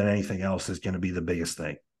more so than anything else is going to be the biggest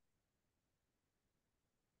thing.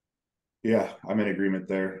 Yeah, I'm in agreement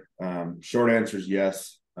there. Short answer is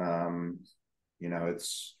yes.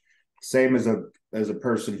 It's same as a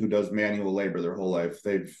person who does manual labor their whole life.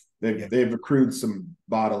 They've accrued some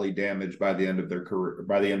bodily damage by the end of their career,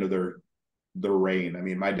 by the end of their reign. I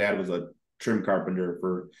mean, my dad was a trim carpenter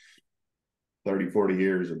for 30, 40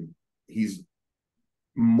 years, and he's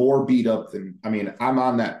more beat up than, I mean, I'm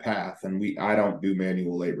on that path, and I don't do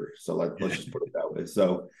manual labor. So let's just put it that way.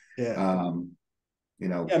 So, yeah.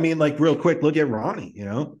 I mean, like real quick, look at Ronnie,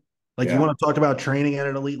 like you want to talk about training at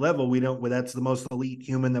an elite level. That's the most elite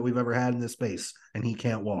human that we've ever had in this space, and he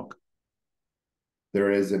can't walk. There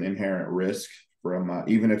is an inherent risk from,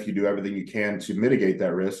 even if you do everything you can to mitigate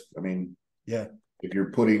that risk. I mean, yeah, if you're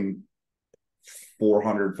putting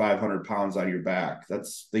 400, 500 pounds on your back, the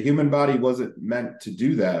human body wasn't meant to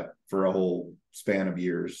do that for a whole span of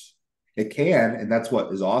years. It can, and that's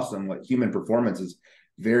what is awesome. What human performance is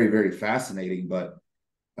very, very fascinating, but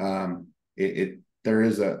it's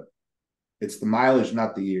the mileage,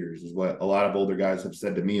 not the years, is what a lot of older guys have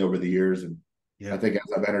said to me over the years. And I think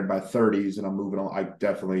as I've entered my 30s and I'm moving on, I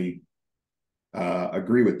definitely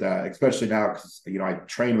agree with that, especially now because I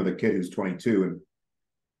train with a kid who's 22 and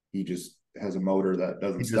he just has a motor that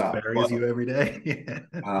doesn't stop. He just buries you every day.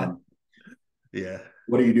 Yeah.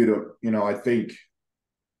 What do you do to, I think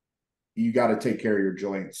you got to take care of your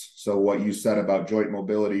joints. So what you said about joint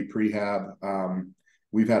mobility, prehab,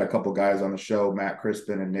 we've had a couple guys on the show, Matt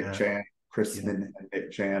Crispin and Nick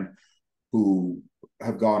Chan, who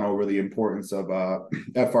have gone over the importance of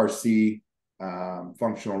FRC,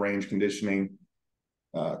 functional range conditioning,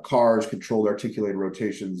 CARs, controlled articulated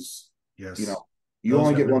rotations. Yes. You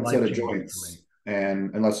only get one set of joints,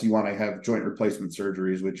 and unless you want to have joint replacement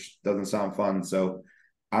surgeries, which doesn't sound fun. So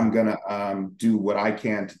I'm going to do what I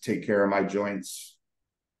can to take care of my joints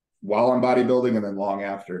while I'm bodybuilding and then long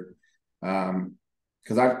after.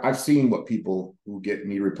 Because I've seen what people who get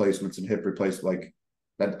knee replacements and hip replacements, like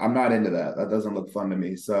that. I'm not into that. That doesn't look fun to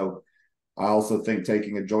me. So I also think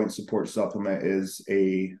taking a joint support supplement is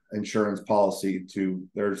a insurance policy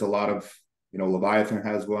there's a lot of, Leviathan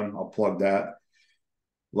has one. I'll plug that.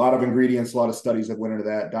 A lot of ingredients, a lot of studies that went into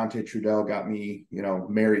that. Dante Trudell got me,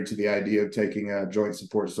 married to the idea of taking a joint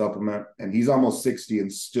support supplement. And he's almost 60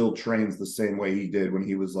 and still trains the same way he did when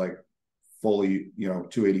he was like fully,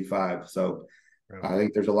 285. So Right. I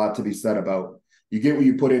think there's a lot to be said about you get what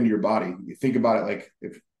you put into your body. You think about it like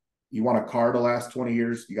if you want a car to last 20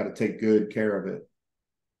 years, you got to take good care of it.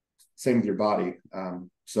 Same with your body.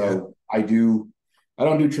 So yeah. I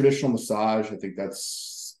don't do traditional massage. I think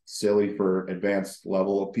that's silly for advanced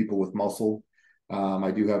level of people with muscle.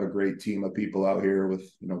 I do have a great team of people out here with,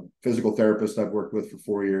 physical therapists I've worked with for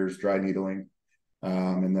 4 years, dry needling.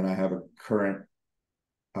 And then I have a current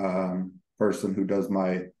person who does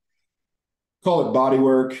call it body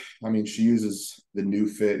work. I mean, she uses the new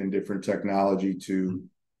fit and different technology to,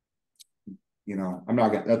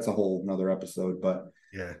 that's a whole nother episode, but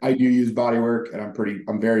yeah, I do use body work and I'm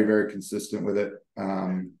very, very consistent with it.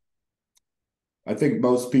 I think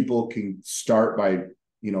most people can start by,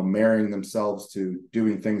 marrying themselves to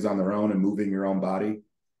doing things on their own and moving your own body.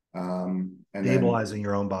 And stabilizing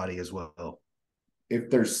your own body as well.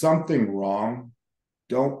 If there's something wrong,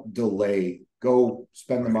 don't delay. Go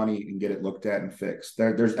spend the money and get it looked at and fixed.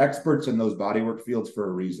 There's experts in those bodywork fields for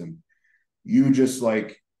a reason. You just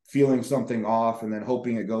like feeling something off and then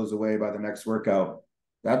hoping it goes away by the next workout.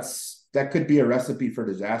 That could be a recipe for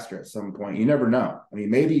disaster at some point. You never know. I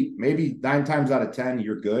mean, maybe 9 times out of 10,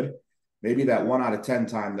 you're good. Maybe that 1 out of 10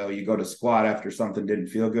 time though, you go to squat after something didn't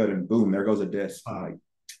feel good and boom, there goes a disc.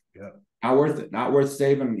 Yeah. Not worth it. Not worth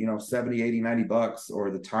saving, 70, 80, $90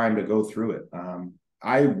 or the time to go through it.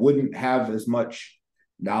 I wouldn't have as much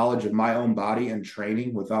knowledge of my own body and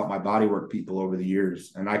training without my bodywork people over the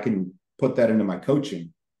years. And I can put that into my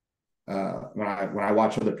coaching. When I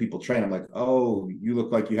watch other people train, I'm like, oh, you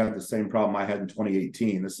look like you had the same problem I had in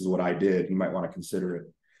 2018. This is what I did. You might want to consider it.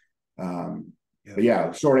 But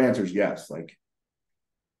yeah, short answer is yes. Like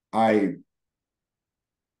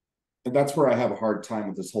that's where I have a hard time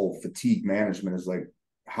with this whole fatigue management is like,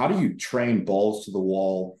 how do you train balls to the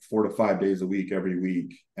wall 4 to 5 days a week, every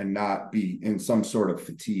week, and not be in some sort of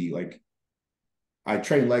fatigue? Like I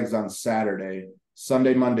train legs on Saturday,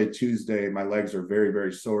 Sunday, Monday, Tuesday, my legs are very,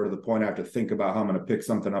 very sore to the point I have to think about how I'm going to pick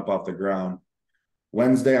something up off the ground.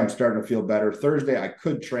 Wednesday, I'm starting to feel better. Thursday, I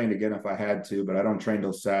could train again if I had to, but I don't train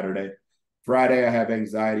till Saturday. Friday, I have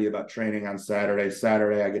anxiety about training on Saturday.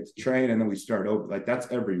 Saturday, I get to train, and then we start over. Like that's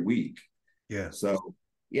every week. Yeah. So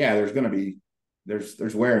yeah,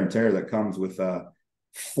 there's wear and tear that comes with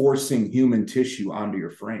forcing human tissue onto your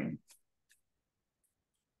frame.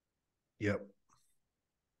 Yep.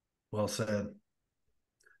 Well said.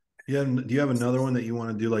 Yeah. Do you have another one that you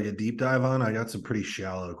want to do like a deep dive on? I got some pretty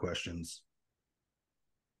shallow questions.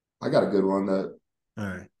 I got a good one that all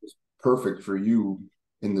right is perfect for you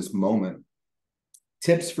in this moment.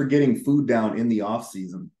 Tips for getting food down in the off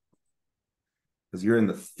season because you're in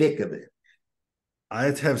the thick of it. I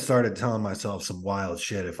have started telling myself some wild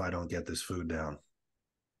shit if I don't get this food down.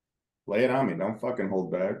 Lay it on me. Don't fucking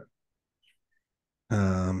hold back.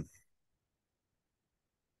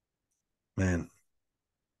 Man,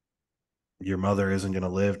 your mother isn't going to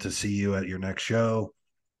live to see you at your next show.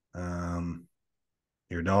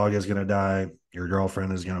 Your dog is going to die. Your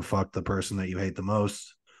girlfriend is going to fuck the person that you hate the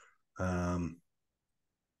most.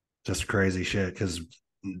 Just crazy shit because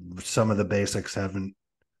some of the basics haven't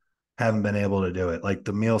been able to do it. Like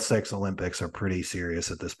the meal 6 Olympics are pretty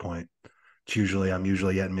serious at this point. I'm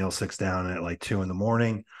usually getting meal 6 down at like 2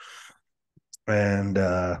 a.m. And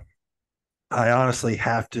I honestly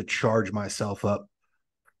have to charge myself up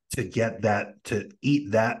to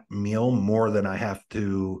eat that meal more than I have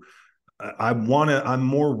to. I'm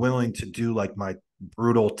more willing to do like my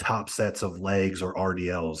brutal top sets of legs or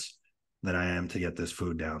RDLs than I am to get this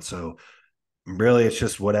food down. So really it's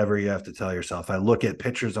just whatever you have to tell yourself. I look at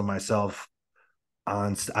pictures of myself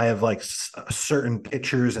I have like certain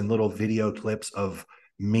pictures and little video clips of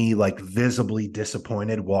me like visibly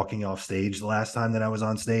disappointed walking off stage the last time that I was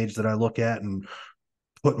on stage that I look at and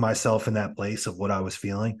put myself in that place of what I was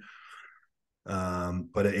feeling.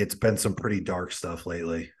 But it's been some pretty dark stuff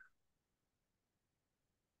lately.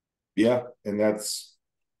 Yeah. And that's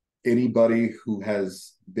anybody who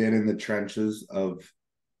has been in the trenches of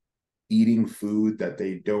eating food that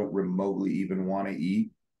they don't remotely even want to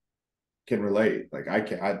eat can relate. Like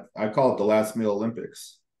I call it the last meal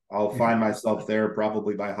Olympics. I'll find myself there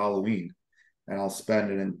probably by Halloween and I'll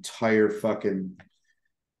spend an entire fucking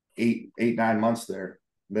 9 months there.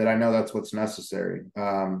 But I know that's what's necessary.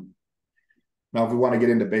 Now, if we want to get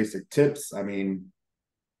into basic tips, I mean,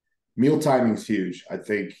 meal timing is huge. I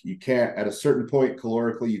think you can't, at a certain point,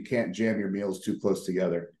 calorically, you can't jam your meals too close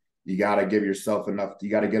together. You got to give yourself enough. You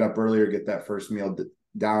got to get up earlier, get that first meal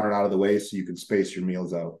down and out of the way so you can space your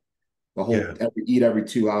meals out. The whole eat every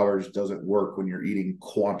 2 hours doesn't work when you're eating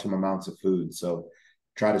quantum amounts of food. So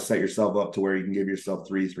try to set yourself up to where you can give yourself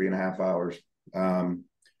 3.5 hours.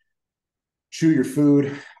 Chew your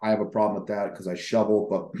food. I have a problem with that because I shovel,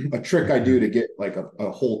 but a trick I do to get like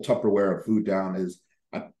a whole Tupperware of food down is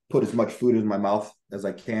I put as much food in my mouth as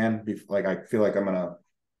I can. Like I feel like I'm gonna,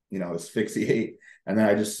 asphyxiate, and then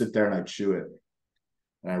I just sit there and I chew it,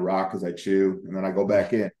 and I rock as I chew, and then I go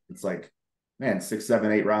back in. It's like, man, 6,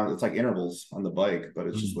 7, 8 rounds. It's like intervals on the bike, but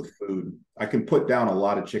it's just with food. I can put down a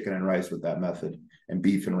lot of chicken and rice with that method, and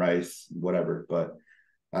beef and rice, whatever. But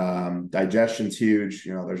digestion's huge.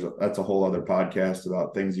 That's a whole other podcast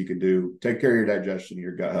about things you can do. Take care of your digestion,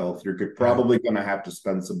 your gut health. You're probably going to have to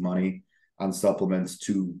spend some money on supplements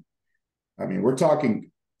we're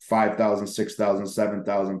talking 5,000, 6,000,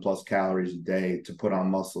 7,000 plus calories a day to put on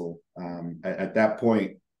muscle. At that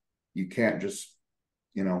point, you can't just,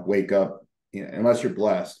 wake up, unless you're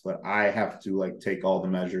blessed, but I have to take all the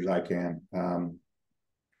measures I can.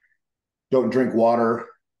 Don't drink water,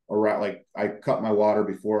 or I cut my water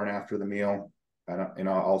before and after the meal.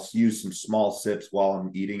 I'll use some small sips while I'm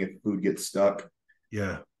eating if food gets stuck.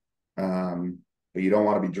 Yeah. But you don't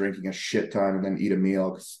want to be drinking a shit ton and then eat a meal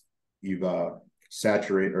because you've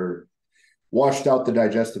saturated or washed out the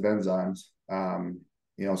digestive enzymes.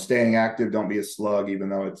 Staying active, don't be a slug, even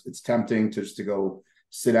though it's tempting just to go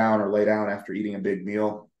sit down or lay down after eating a big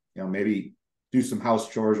meal. Maybe do some house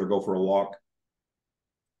chores or go for a walk.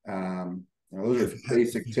 Those are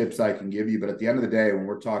basic tips I can give you. But at the end of the day, when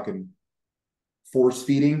we're talking force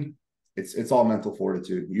feeding, it's all mental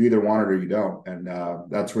fortitude. You either want it or you don't. And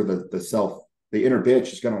that's where the inner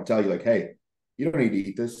bitch is going to tell you hey, you don't need to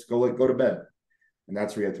eat this. Go to bed. And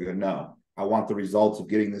that's where you have to go, no, I want the results of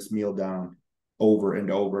getting this meal down over and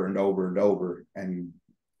over and over and over. And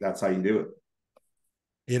that's how you do it.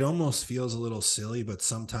 It almost feels a little silly, but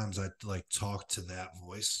sometimes I talk to that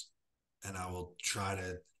voice, and I will try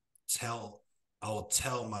to tell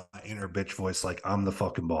my inner bitch voice I'm the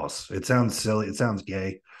fucking boss. It sounds silly. It sounds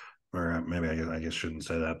gay, or maybe I guess shouldn't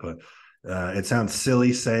say that, but it sounds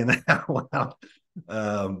silly saying that out loud.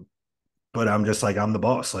 But I'm just I'm the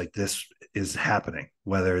boss. This is happening,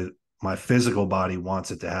 whether my physical body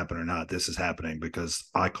wants it to happen or not. This is happening because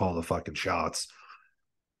I call the fucking shots.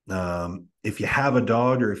 If you have a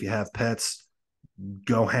dog or if you have pets,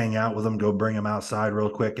 go hang out with them. Go bring them outside real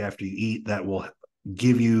quick after you eat. That will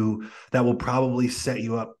probably set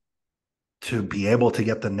you up to be able to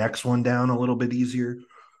get the next one down a little bit easier.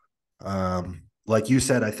 Like you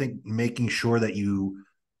said, I think making sure that you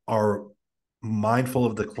are mindful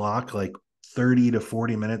of the clock, 30 to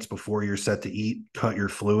 40 minutes before you're set to eat, cut your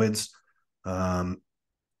fluids.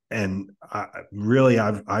 And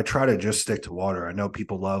I try to just stick to water. I know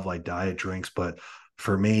people love diet drinks, but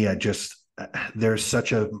for me, there's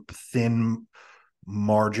such a thin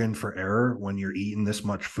margin for error when you're eating this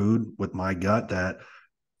much food with my gut that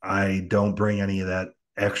I don't bring any of that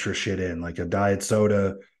extra shit in, like a diet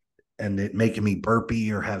soda and it making me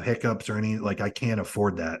burpy or have hiccups or any, I can't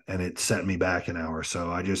afford that. And it set me back an hour.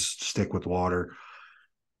 So I just stick with water.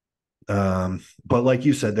 But like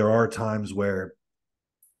you said, there are times where,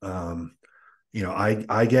 I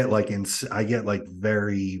get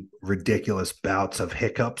very ridiculous bouts of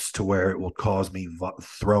hiccups to where it will cause me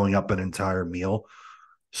throwing up an entire meal.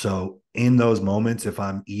 So in those moments, if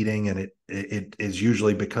I'm eating and it is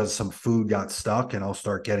usually because some food got stuck and I'll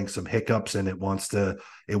start getting some hiccups and it wants to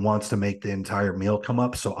make the entire meal come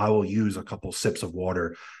up. So I will use a couple sips of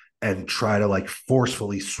water and try to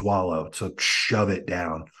forcefully swallow to shove it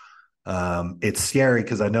down. It's scary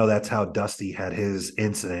because I know that's how Dusty had his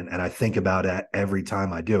incident, and I think about it every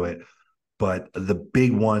time I do it. But the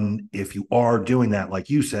big one, if you are doing that, like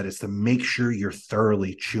you said, is to make sure you're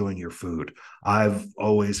thoroughly chewing your food. I've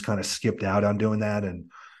always kind of skipped out on doing that, and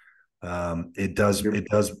it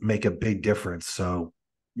does make a big difference. So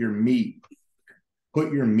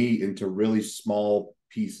put your meat into really small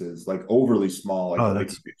pieces, overly small,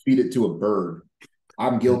 feed it to a bird.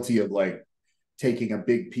 I'm guilty of taking a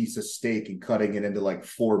big piece of steak and cutting it into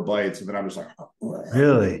 4 bites, and then I'm just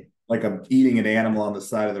really, I'm eating an animal on the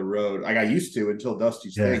side of the road. I used to until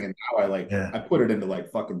Dusty's thing, and now I put it into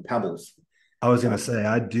fucking pebbles. I was gonna say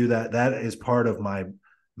I do that. That is part of my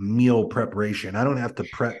meal preparation. I don't have to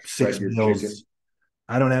prep 6 meals. Chicken.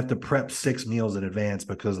 I don't have to prep 6 meals in advance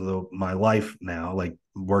because of my life now,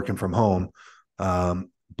 working from home.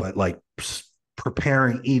 But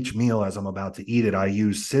preparing each meal as I'm about to eat it, I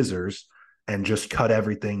use scissors and just cut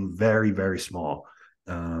everything very, very small.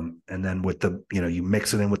 And then with you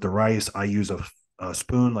mix it in with the rice. I use a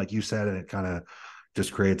spoon, like you said, and it kind of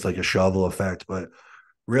just creates a shovel effect. But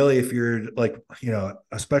really, if you're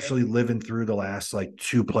especially living through the last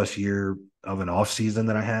 2+ year of an off season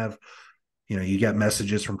that I have, you get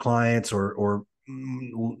messages from clients or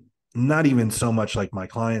not even so much like my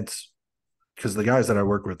clients, because the guys that I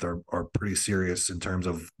work with are pretty serious in terms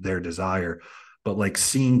of their desire, but like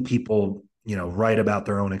seeing people, write about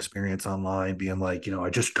their own experience online, being like, I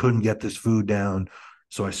just couldn't get this food down.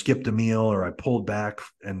 So I skipped a meal or I pulled back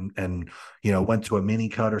and went to a mini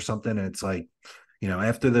cut or something. And it's like,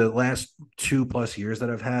 after the last 2+ years that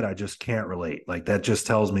I've had, I just can't relate. Like that just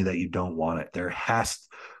tells me that you don't want it. There has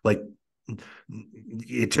like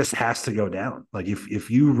it just has to go down. Like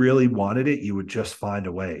if you really wanted it, you would just find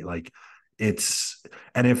a way. Like it's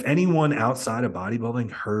and if anyone outside of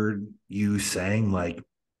bodybuilding heard you saying like,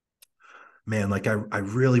 man, like I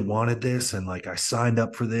really wanted this and like I signed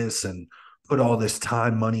up for this and put all this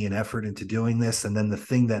time, money, and effort into doing this. And then the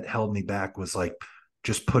thing that held me back was like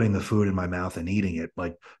just putting the food in my mouth and eating it.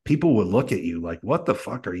 Like people would look at you like, what the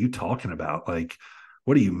fuck are you talking about? Like,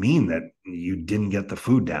 what do you mean that you didn't get the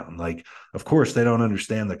food down? Like, of course, they don't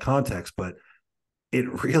understand the context, but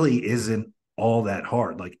it really isn't all that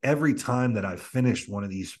hard. Like every time that I've finished one of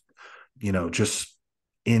these, just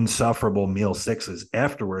insufferable meal sixes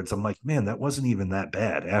afterwards, I'm like, man, that wasn't even that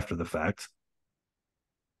bad after the fact.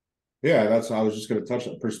 Yeah, I was just going to touch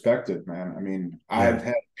on perspective, man. I mean, I've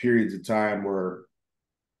had periods of time where,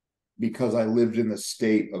 because I lived in the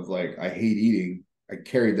state of like, I hate eating, I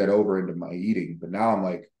carried that over into my eating. But now I'm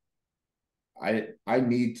like, I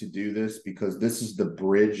need to do this because this is the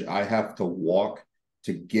bridge I have to walk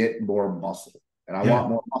to get more muscle. And I want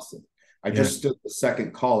more muscle. I just stood the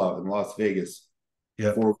second call out in Las Vegas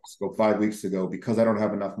 4 weeks ago, 5 weeks ago, because I don't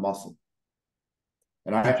have enough muscle.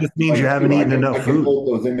 And it just means you haven't eaten enough food. I can hold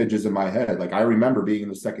those images in my head. Like I remember being in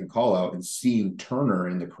the second call out and seeing Turner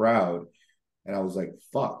in the crowd. And I was like,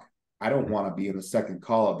 fuck, I don't want to be in the second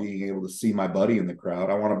call out being able to see my buddy in the crowd.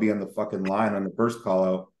 I want to be on the fucking line on the first call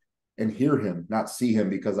out and hear him, not see him,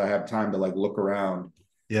 because I have time to like look around.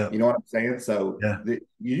 Yeah. You know what I'm saying? So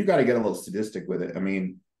you got to get a little sadistic with it. I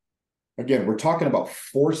mean, again, we're talking about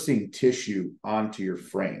forcing tissue onto your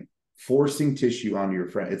frame,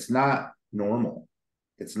 It's not normal.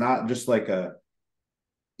 It's not just like a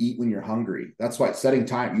eat when you're hungry. That's why setting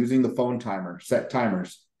time, using the phone timer, set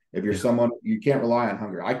timers. If you're someone, you can't rely on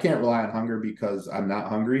hunger. I can't rely on hunger because I'm not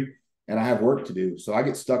hungry and I have work to do. So I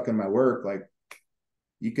get stuck in my work. Like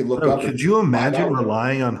you could look up. Could you imagine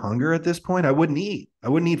relying on hunger at this point? I wouldn't eat. I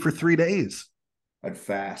wouldn't eat for 3 days. I'd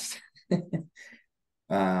fast.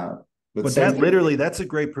 But that literally, that's a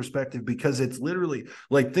great perspective, because it's literally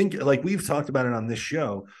like, like we've talked about it on this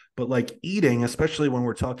show, but like eating, especially when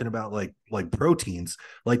we're talking about like proteins,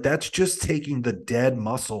 like that's just taking the dead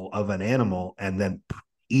muscle of an animal and then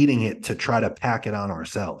eating it to try to pack it on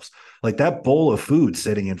ourselves. Like that bowl of food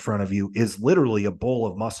sitting in front of you is literally a bowl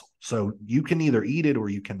of muscle. So you can either eat it or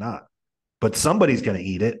you cannot, but somebody's going to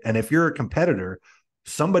eat it. And if you're a competitor,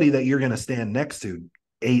 somebody that you're going to stand next to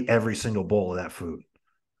ate every single bowl of that food.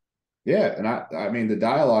 Yeah. And I mean, the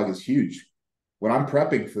dialogue is huge. When I'm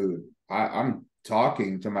prepping food, I'm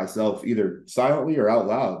talking to myself either silently or out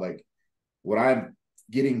loud. Like when I'm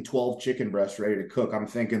getting 12 chicken breasts ready to cook, I'm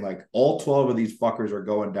thinking like all 12 of these fuckers are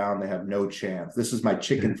going down. They have no chance. This is my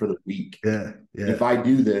chicken for the week. Yeah. If I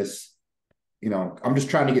do this, I'm just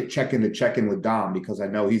trying to get check in with Dom because I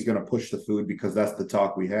know he's going to push the food because that's the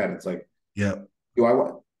talk we had. It's like, do I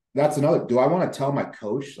want to tell my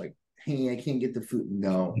coach like, hey, I can't get the food?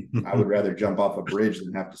 No, I would rather jump off a bridge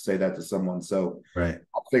than have to say that to someone. So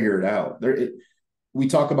I'll figure it out. We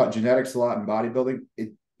talk about genetics a lot in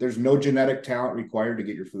bodybuilding. There's no genetic talent required to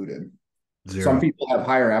get your food in. Zero. Some people have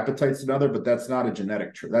higher appetites than others, but that's not a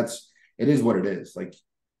genetic trait. It is what it is. Like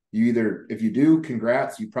if you do,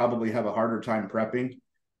 congrats, you probably have a harder time prepping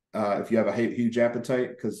if you have a huge appetite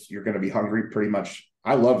because you're going to be hungry pretty much.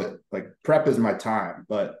 I love it. Like prep is my time,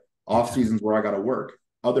 but off seasons where I got to work.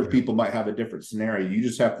 Other people might have a different scenario. You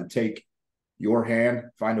just have to take your hand,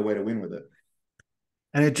 find a way to win with it.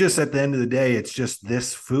 And it just, at the end of the day, it's just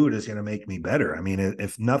this food is going to make me better. I mean,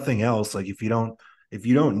 if nothing else, like if you don't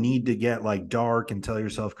need to get like dark and tell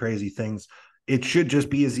yourself crazy things, it should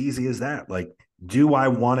just be as easy as that. Like, do I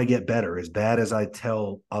want to get better as bad as I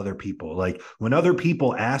tell other people? Like when other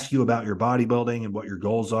people ask you about your bodybuilding and what your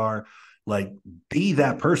goals are, like be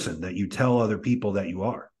that person that you tell other people that you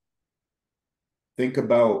are. Think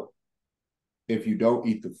about if you don't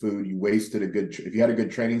eat the food, you wasted if you had a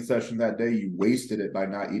good training session that day, you wasted it by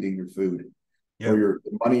not eating your food. Or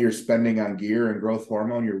the money you're spending on gear and growth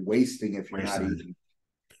hormone, you're wasting if you're not eating.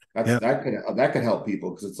 That could help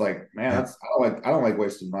people because it's like, man, I don't like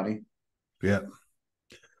wasting money. Yeah.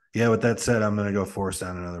 Yeah. With that said, I'm going to go force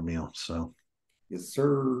down another meal. So. Yes,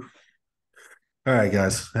 sir. All right,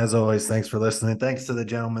 guys. As always, thanks for listening. Thanks to the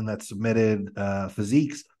gentleman that submitted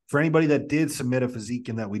physiques. For anybody that did submit a physique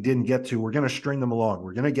and that we didn't get to, we're going to string them along.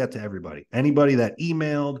 We're going to get to everybody. Anybody that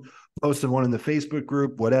emailed, posted one in the Facebook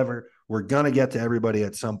group, whatever, we're going to get to everybody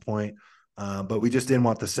at some point. But we just didn't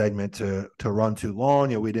want the segment to run too long.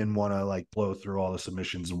 You know, we didn't want to like blow through all the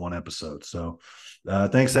submissions in one episode. So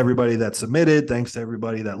thanks to everybody that submitted. Thanks to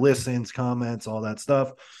everybody that listens, comments, all that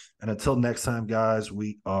stuff. And until next time, guys,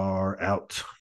 we are out.